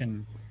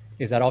participation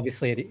is that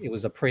obviously it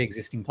was a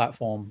pre-existing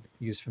platform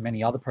used for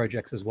many other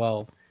projects as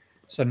well.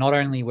 So not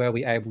only were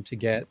we able to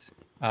get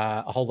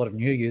a whole lot of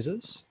new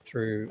users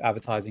through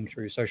advertising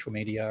through social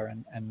media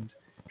and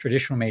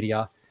traditional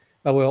media,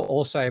 but we were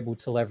also able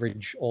to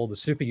leverage all the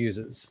super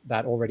users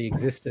that already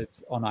existed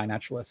on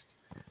iNaturalist.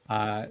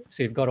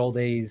 So you've got all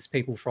these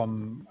people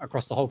from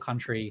across the whole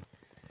country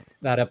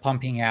that are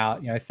pumping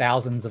out,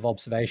 thousands of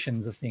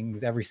observations of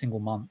things every single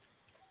month.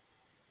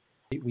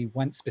 We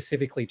went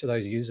specifically to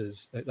those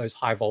users, those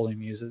high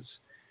volume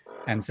users,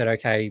 and said,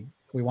 okay,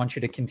 we want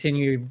you to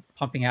continue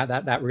pumping out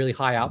that really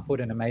high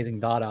output and amazing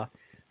data,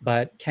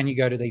 but can you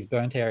go to these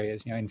burnt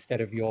areas, instead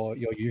of your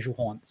usual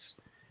haunts?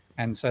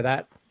 And so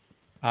that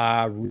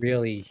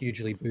really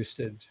hugely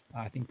boosted,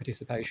 I think,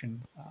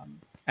 participation,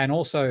 and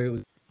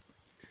also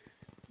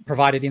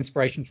provided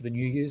inspiration for the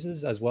new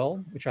users as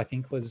well, which I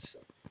think was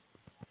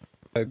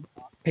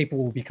people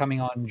will be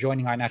coming on,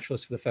 joining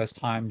iNaturalist for the first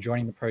time,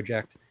 joining the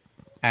project,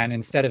 and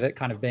instead of it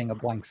kind of being a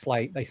blank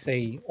slate, they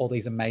see all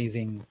these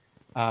amazing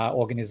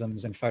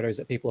organisms and photos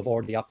that people have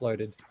already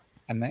uploaded,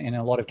 and in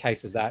a lot of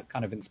cases that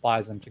kind of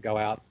inspires them to go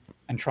out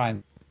and try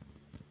and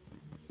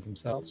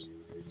themselves.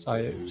 So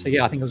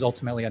yeah, I think it was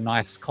ultimately a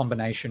nice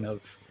combination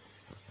of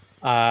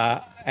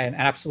an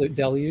absolute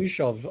deluge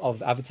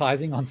of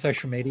advertising on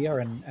social media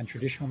and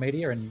traditional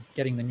media and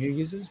getting the new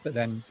users, but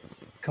then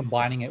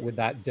combining it with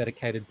that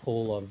dedicated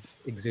pool of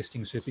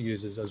existing super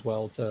users as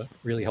well to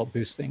really help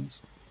boost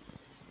things.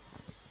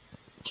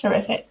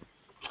 Terrific.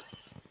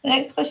 The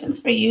next question is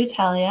for you,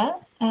 Talia.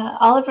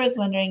 Oliver is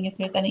wondering if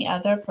there's any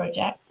other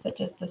projects, such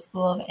as the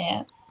School of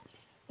Ants,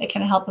 that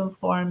can help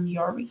inform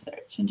your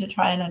research and to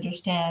try and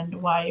understand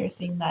why you're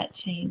seeing that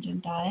change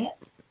in diet.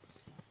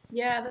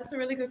 Yeah, that's a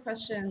really good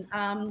question.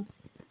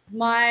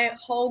 My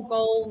whole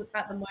goal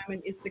at the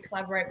moment is to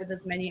collaborate with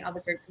as many other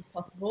groups as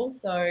possible.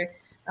 So,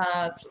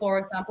 for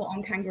example,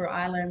 on Kangaroo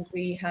Island,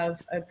 we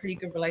have a pretty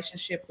good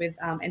relationship with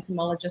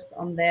entomologists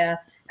on there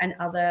and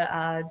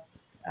other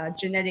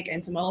genetic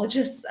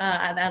entomologists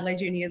at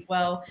Adelaide Uni as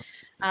well,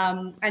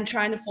 and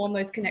trying to form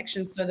those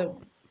connections so that,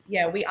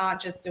 yeah, we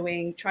aren't just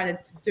trying to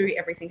do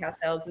everything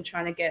ourselves and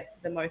trying to get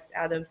the most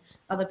out of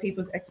other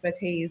people's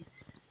expertise.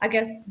 I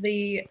guess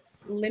the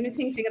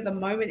limiting thing at the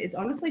moment is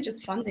honestly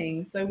just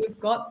funding. So we've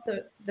got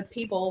the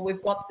people,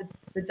 we've got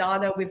the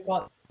data, we've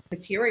got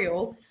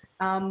material,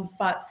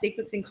 but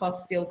sequencing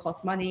costs still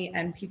cost money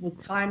and people's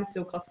time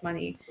still costs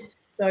money.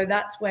 So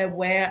that's where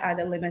we're at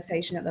a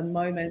limitation at the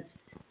moment.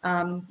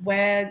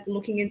 We're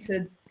looking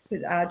into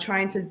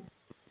trying to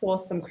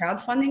source some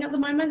crowdfunding at the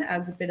moment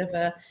as a bit of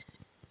a,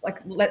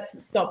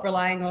 let's stop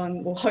relying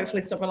on, well,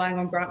 hopefully stop relying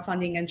on grant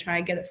funding and try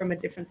and get it from a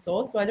different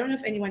source. So I don't know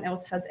if anyone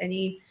else has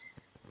any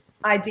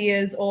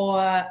ideas or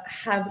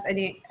has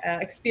any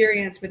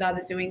experience with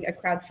either doing a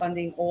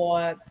crowdfunding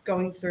or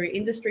going through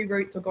industry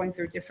routes or going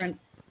through different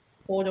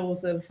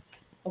portals of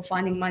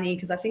finding money,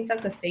 because I think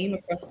that's a theme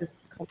across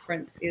this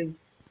conference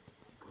is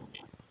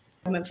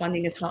government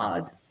funding is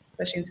hard,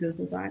 especially in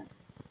citizen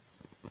science.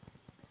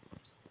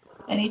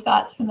 Any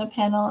thoughts from the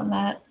panel on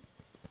that?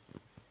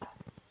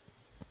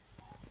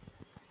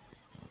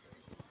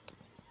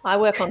 I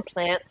work on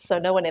plants, so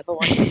no one ever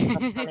wants to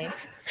have money.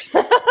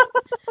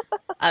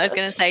 I was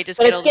going to say, just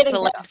get all the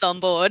labs on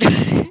board.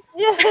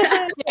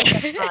 Yeah,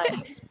 that's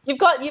fine. You've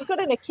got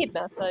an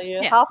echidna, so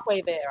you're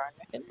halfway there, I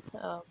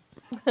reckon.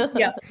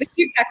 Yeah, the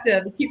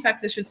cute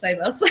factor should save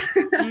us.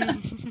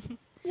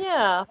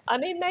 Yeah, I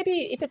mean,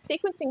 maybe if it's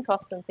sequencing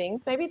costs and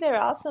things, maybe there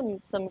are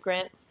some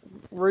grant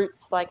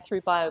routes like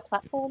through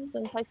bioplatforms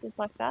and places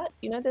like that.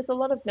 There's a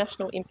lot of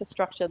national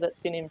infrastructure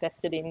that's been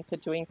invested in for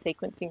doing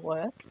sequencing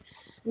work,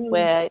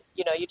 where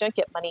you don't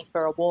get money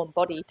for a warm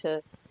body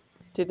to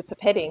do the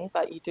pipetting,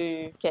 but you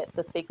do get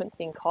the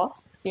sequencing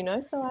costs.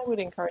 So I would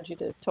encourage you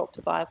to talk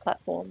to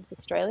Bioplatforms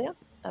Australia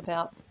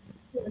about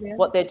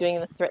what they're doing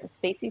in the threatened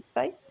species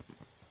space.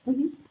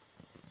 Mm-hmm.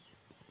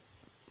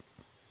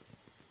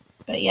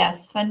 But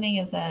yes, funding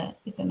is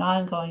an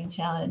ongoing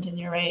challenge, and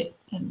you're right,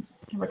 and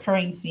a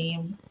recurring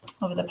theme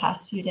over the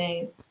past few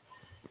days.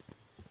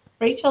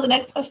 Rachel, the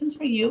next question's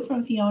for you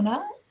from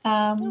Fiona.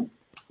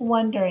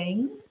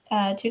 Wondering,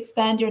 to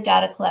expand your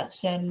data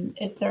collection,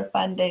 is there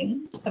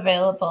funding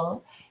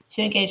available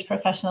to engage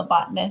professional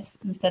botanists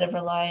instead of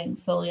relying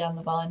solely on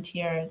the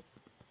volunteers?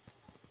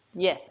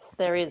 Yes,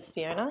 there is,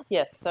 Fiona.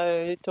 Yes,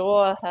 so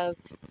DOR have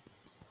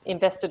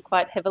invested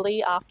quite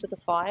heavily after the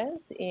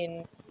fires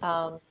in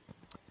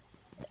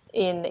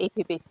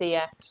EPBC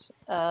Act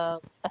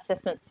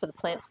assessments for the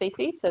plant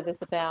species. So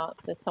there's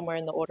somewhere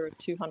in the order of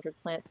 200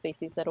 plant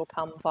species that will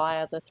come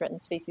via the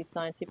Threatened Species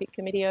Scientific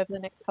Committee over the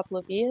next couple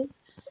of years.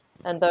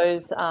 And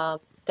those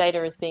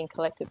data is being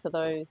collected for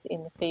those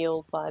in the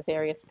field by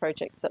various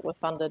projects that were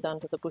funded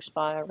under the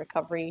Bushfire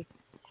Recovery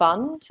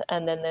Fund.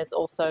 And then there's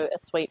also a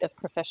suite of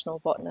professional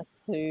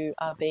botanists who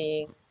are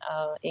being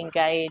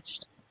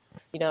engaged,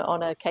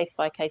 on a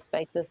case-by-case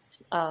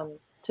basis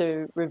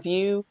to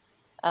review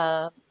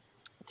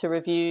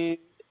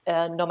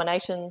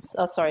nominations,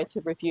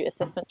 to review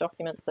assessment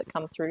documents that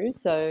come through.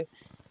 So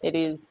it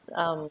is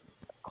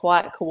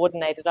quite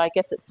coordinated. I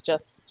guess it's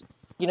just,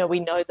 we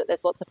know that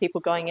there's lots of people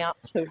going out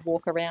to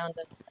walk around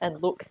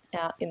and look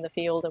out in the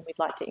field, and we'd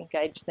like to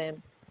engage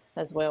them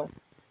as well.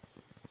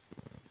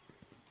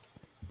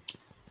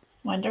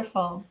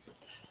 Wonderful.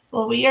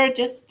 Well, we are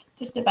just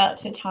about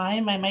to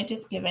time. I might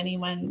just give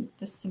anyone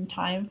just some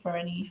time for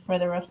any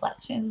further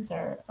reflections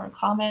or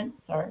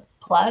comments or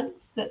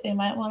plugs that they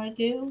might want to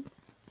do.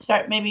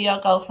 Maybe I'll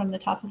go from the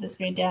top of the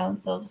screen down.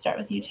 So we'll start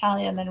with you,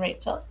 Talia, and then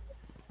Rachel.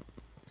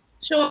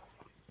 Sure.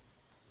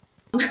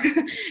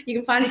 You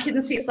can find a Kid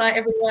and CSI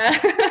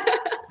everywhere.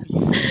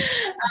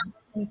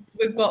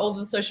 We've got all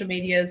the social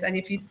medias, and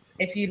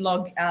if you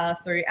log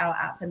through our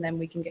app, and then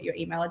we can get your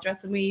email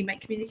address, and we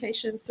make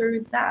communication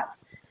through that.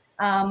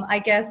 I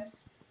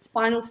guess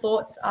final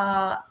thoughts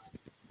are,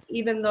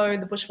 even though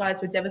the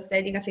bushfires were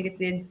devastating, I think it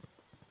did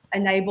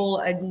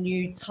enable a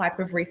new type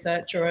of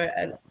research or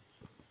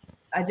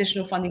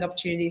additional funding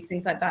opportunities,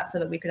 things like that, so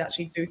that we could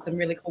actually do some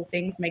really cool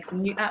things, make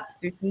some new apps,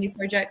 do some new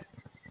projects.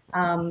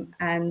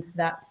 And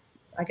that's,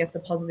 I guess, the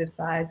positive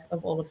side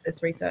of all of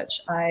this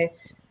research. I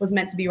was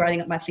meant to be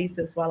writing up my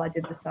thesis while I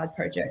did this side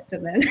project,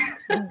 and then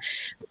it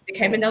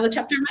became another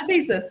chapter of my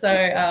thesis.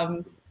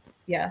 So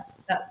yeah,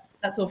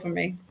 that's all from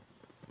me.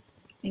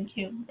 Thank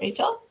you.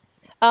 Rachel?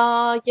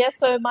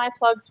 So my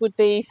plugs would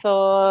be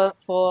for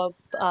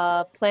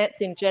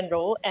plants in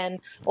general. And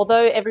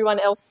although everyone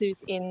else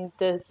who's in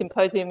the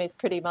symposium is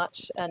pretty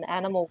much an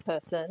animal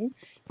person,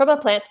 from a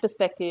plant's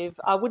perspective,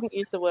 I wouldn't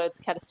use the words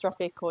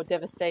catastrophic or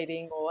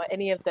devastating or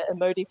any of the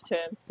emotive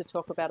terms to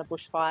talk about a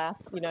bushfire.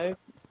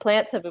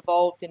 Plants have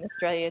evolved in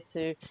Australia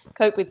to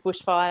cope with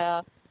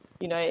bushfire.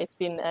 It's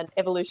been an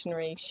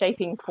evolutionary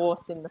shaping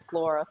force in the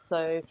flora.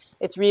 So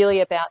it's really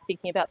about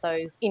thinking about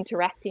those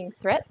interacting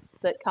threats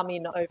that come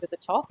in over the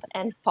top,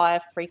 and fire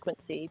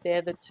frequency.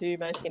 They're the two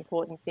most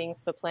important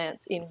things for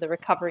plants in the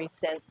recovery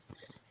sense.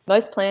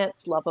 Most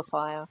plants love a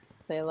fire.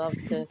 They love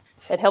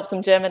it helps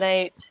them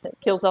germinate, it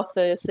kills off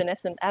the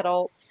senescent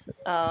adults.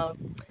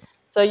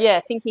 So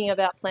yeah, thinking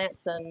about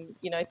plants and,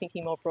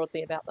 thinking more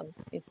broadly about them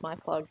is my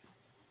plug.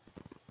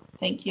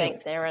 Thank you.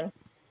 Thanks, Erin.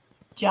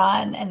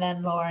 John, and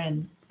then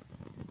Lauren.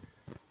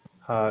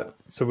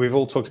 So we've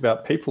all talked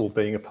about people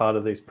being a part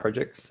of these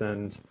projects,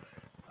 and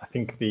I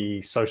think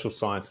the social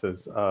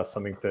sciences are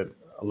something that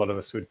a lot of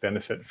us would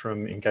benefit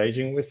from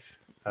engaging with.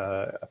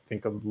 I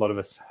think a lot of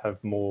us have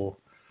more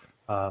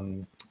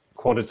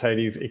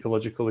quantitative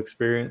ecological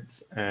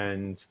experience,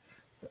 and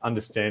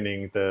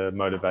understanding the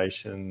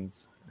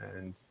motivations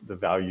and the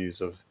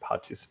values of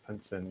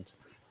participants and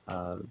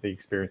the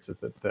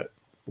experiences that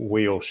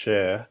we all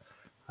share,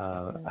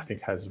 I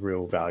think has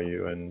real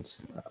value. And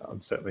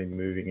I'm certainly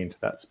moving into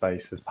that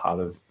space as part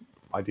of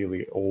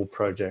ideally all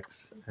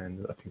projects.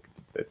 And I think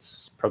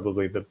it's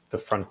probably the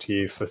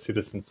frontier for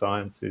citizen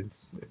science.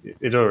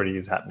 It already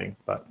is happening,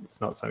 but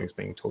it's not something that's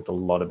being talked a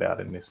lot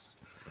about in this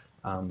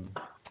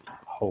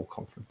whole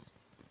conference.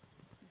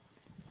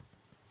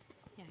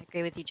 Yeah, I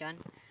agree with you, John.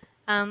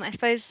 I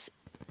suppose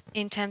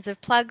in terms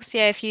of plugs,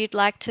 yeah, if you'd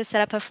like to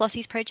set up a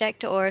Flossies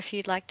project, or if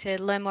you'd like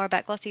to learn more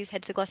about Glossies,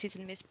 head to the Glossies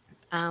and Miss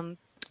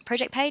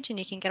project page and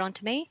you can get on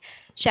to me.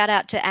 Shout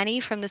out to Annie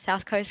from the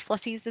South Coast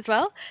Flossies as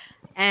well.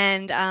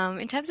 And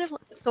in terms of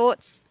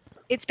thoughts,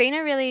 it's been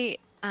a really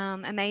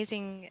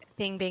amazing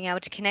thing being able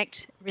to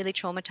connect really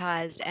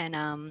traumatized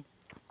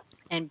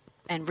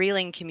and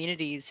reeling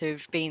communities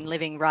who've been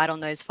living right on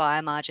those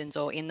fire margins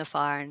or in the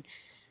fire,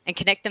 and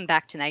connect them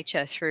back to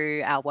nature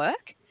through our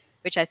work,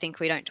 which I think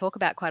we don't talk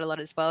about quite a lot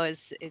as well.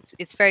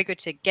 It's very good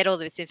to get all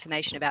this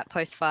information about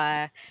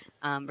post-fire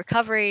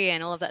recovery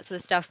and all of that sort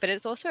of stuff, but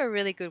it's also a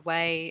really good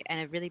way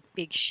and a really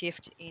big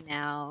shift in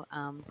our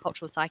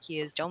cultural psyche,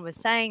 as John was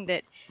saying,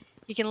 that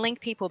you can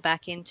link people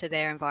back into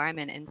their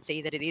environment and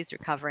see that it is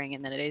recovering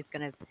and that it is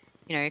going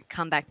to,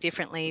 come back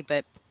differently,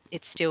 but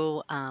it's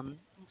still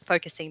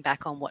focusing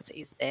back on what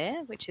is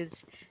there, which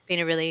has been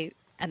a really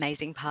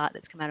amazing part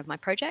that's come out of my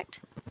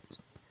project.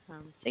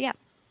 So yeah.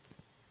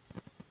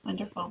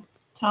 Wonderful.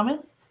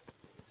 Thomas?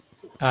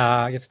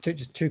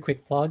 Just two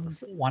quick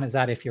plugs. One is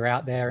that if you're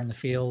out there in the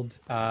field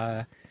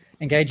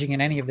engaging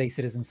in any of these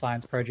citizen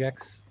science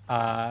projects,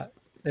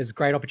 there's a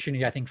great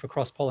opportunity, I think, for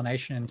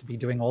cross-pollination and to be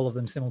doing all of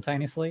them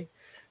simultaneously.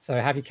 So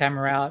have your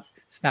camera out,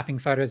 snapping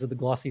photos of the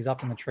glossies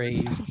up in the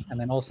trees, and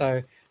then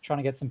also trying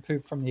to get some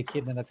poop from the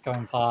echidna that's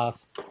going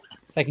past,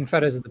 taking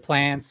photos of the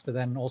plants, but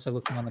then also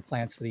looking on the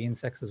plants for the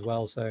insects as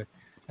well. So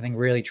I think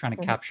really trying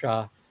to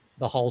capture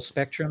the whole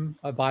spectrum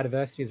of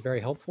biodiversity is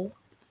very helpful.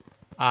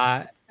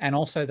 And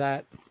also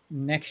that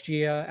next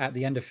year at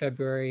the end of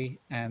February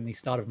and the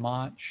start of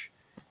March,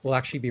 we'll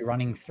actually be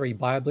running 3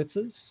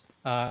 bioblitzes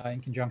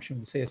in conjunction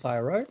with the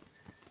CSIRO.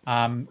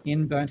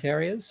 in burnt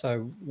areas.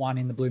 So one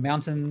in the Blue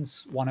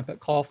Mountains, one up at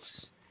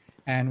Coffs,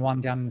 and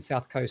one down in the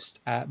south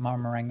coast at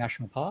Murrumarang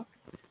National Park.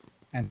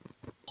 And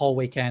whole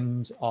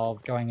weekend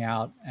of going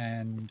out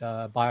and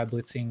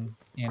bio-blitzing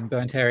in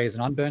burnt areas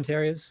and unburnt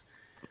areas.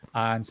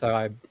 And so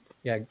I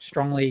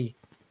strongly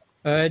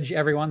urge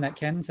everyone that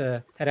can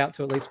to head out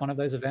to at least one of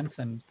those events,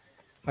 and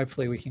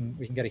hopefully we can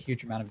get a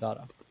huge amount of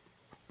data.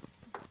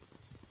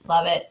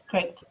 Love it.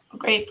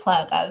 Great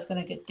plug. I was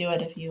going to do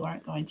it if you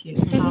weren't going to,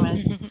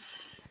 Thomas.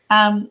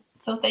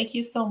 So thank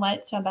you so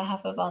much on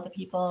behalf of all the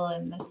people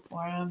in this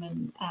forum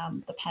and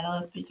the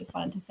panelists. We just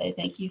wanted to say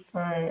thank you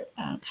for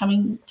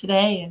coming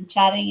today and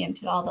chatting, and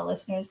to all the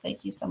listeners,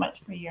 thank you so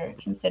much for your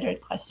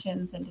considered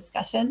questions and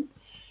discussion.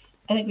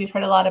 I think we've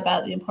heard a lot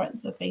about the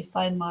importance of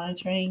baseline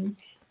monitoring.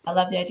 I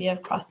love the idea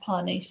of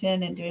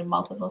cross-pollination and doing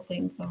multiple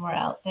things when we're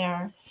out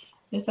there.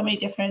 There's so many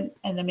different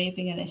and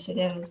amazing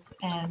initiatives,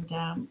 and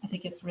I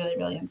think it's really,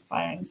 really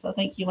inspiring. So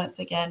thank you once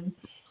again,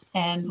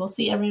 and we'll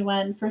see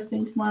everyone first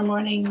thing tomorrow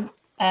morning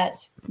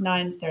at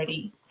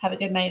 9:30. Have a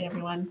good night,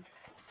 everyone.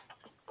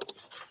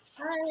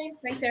 Bye.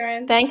 Thanks,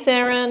 Erin. Thanks,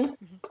 Erin.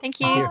 Thank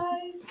you.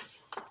 Bye.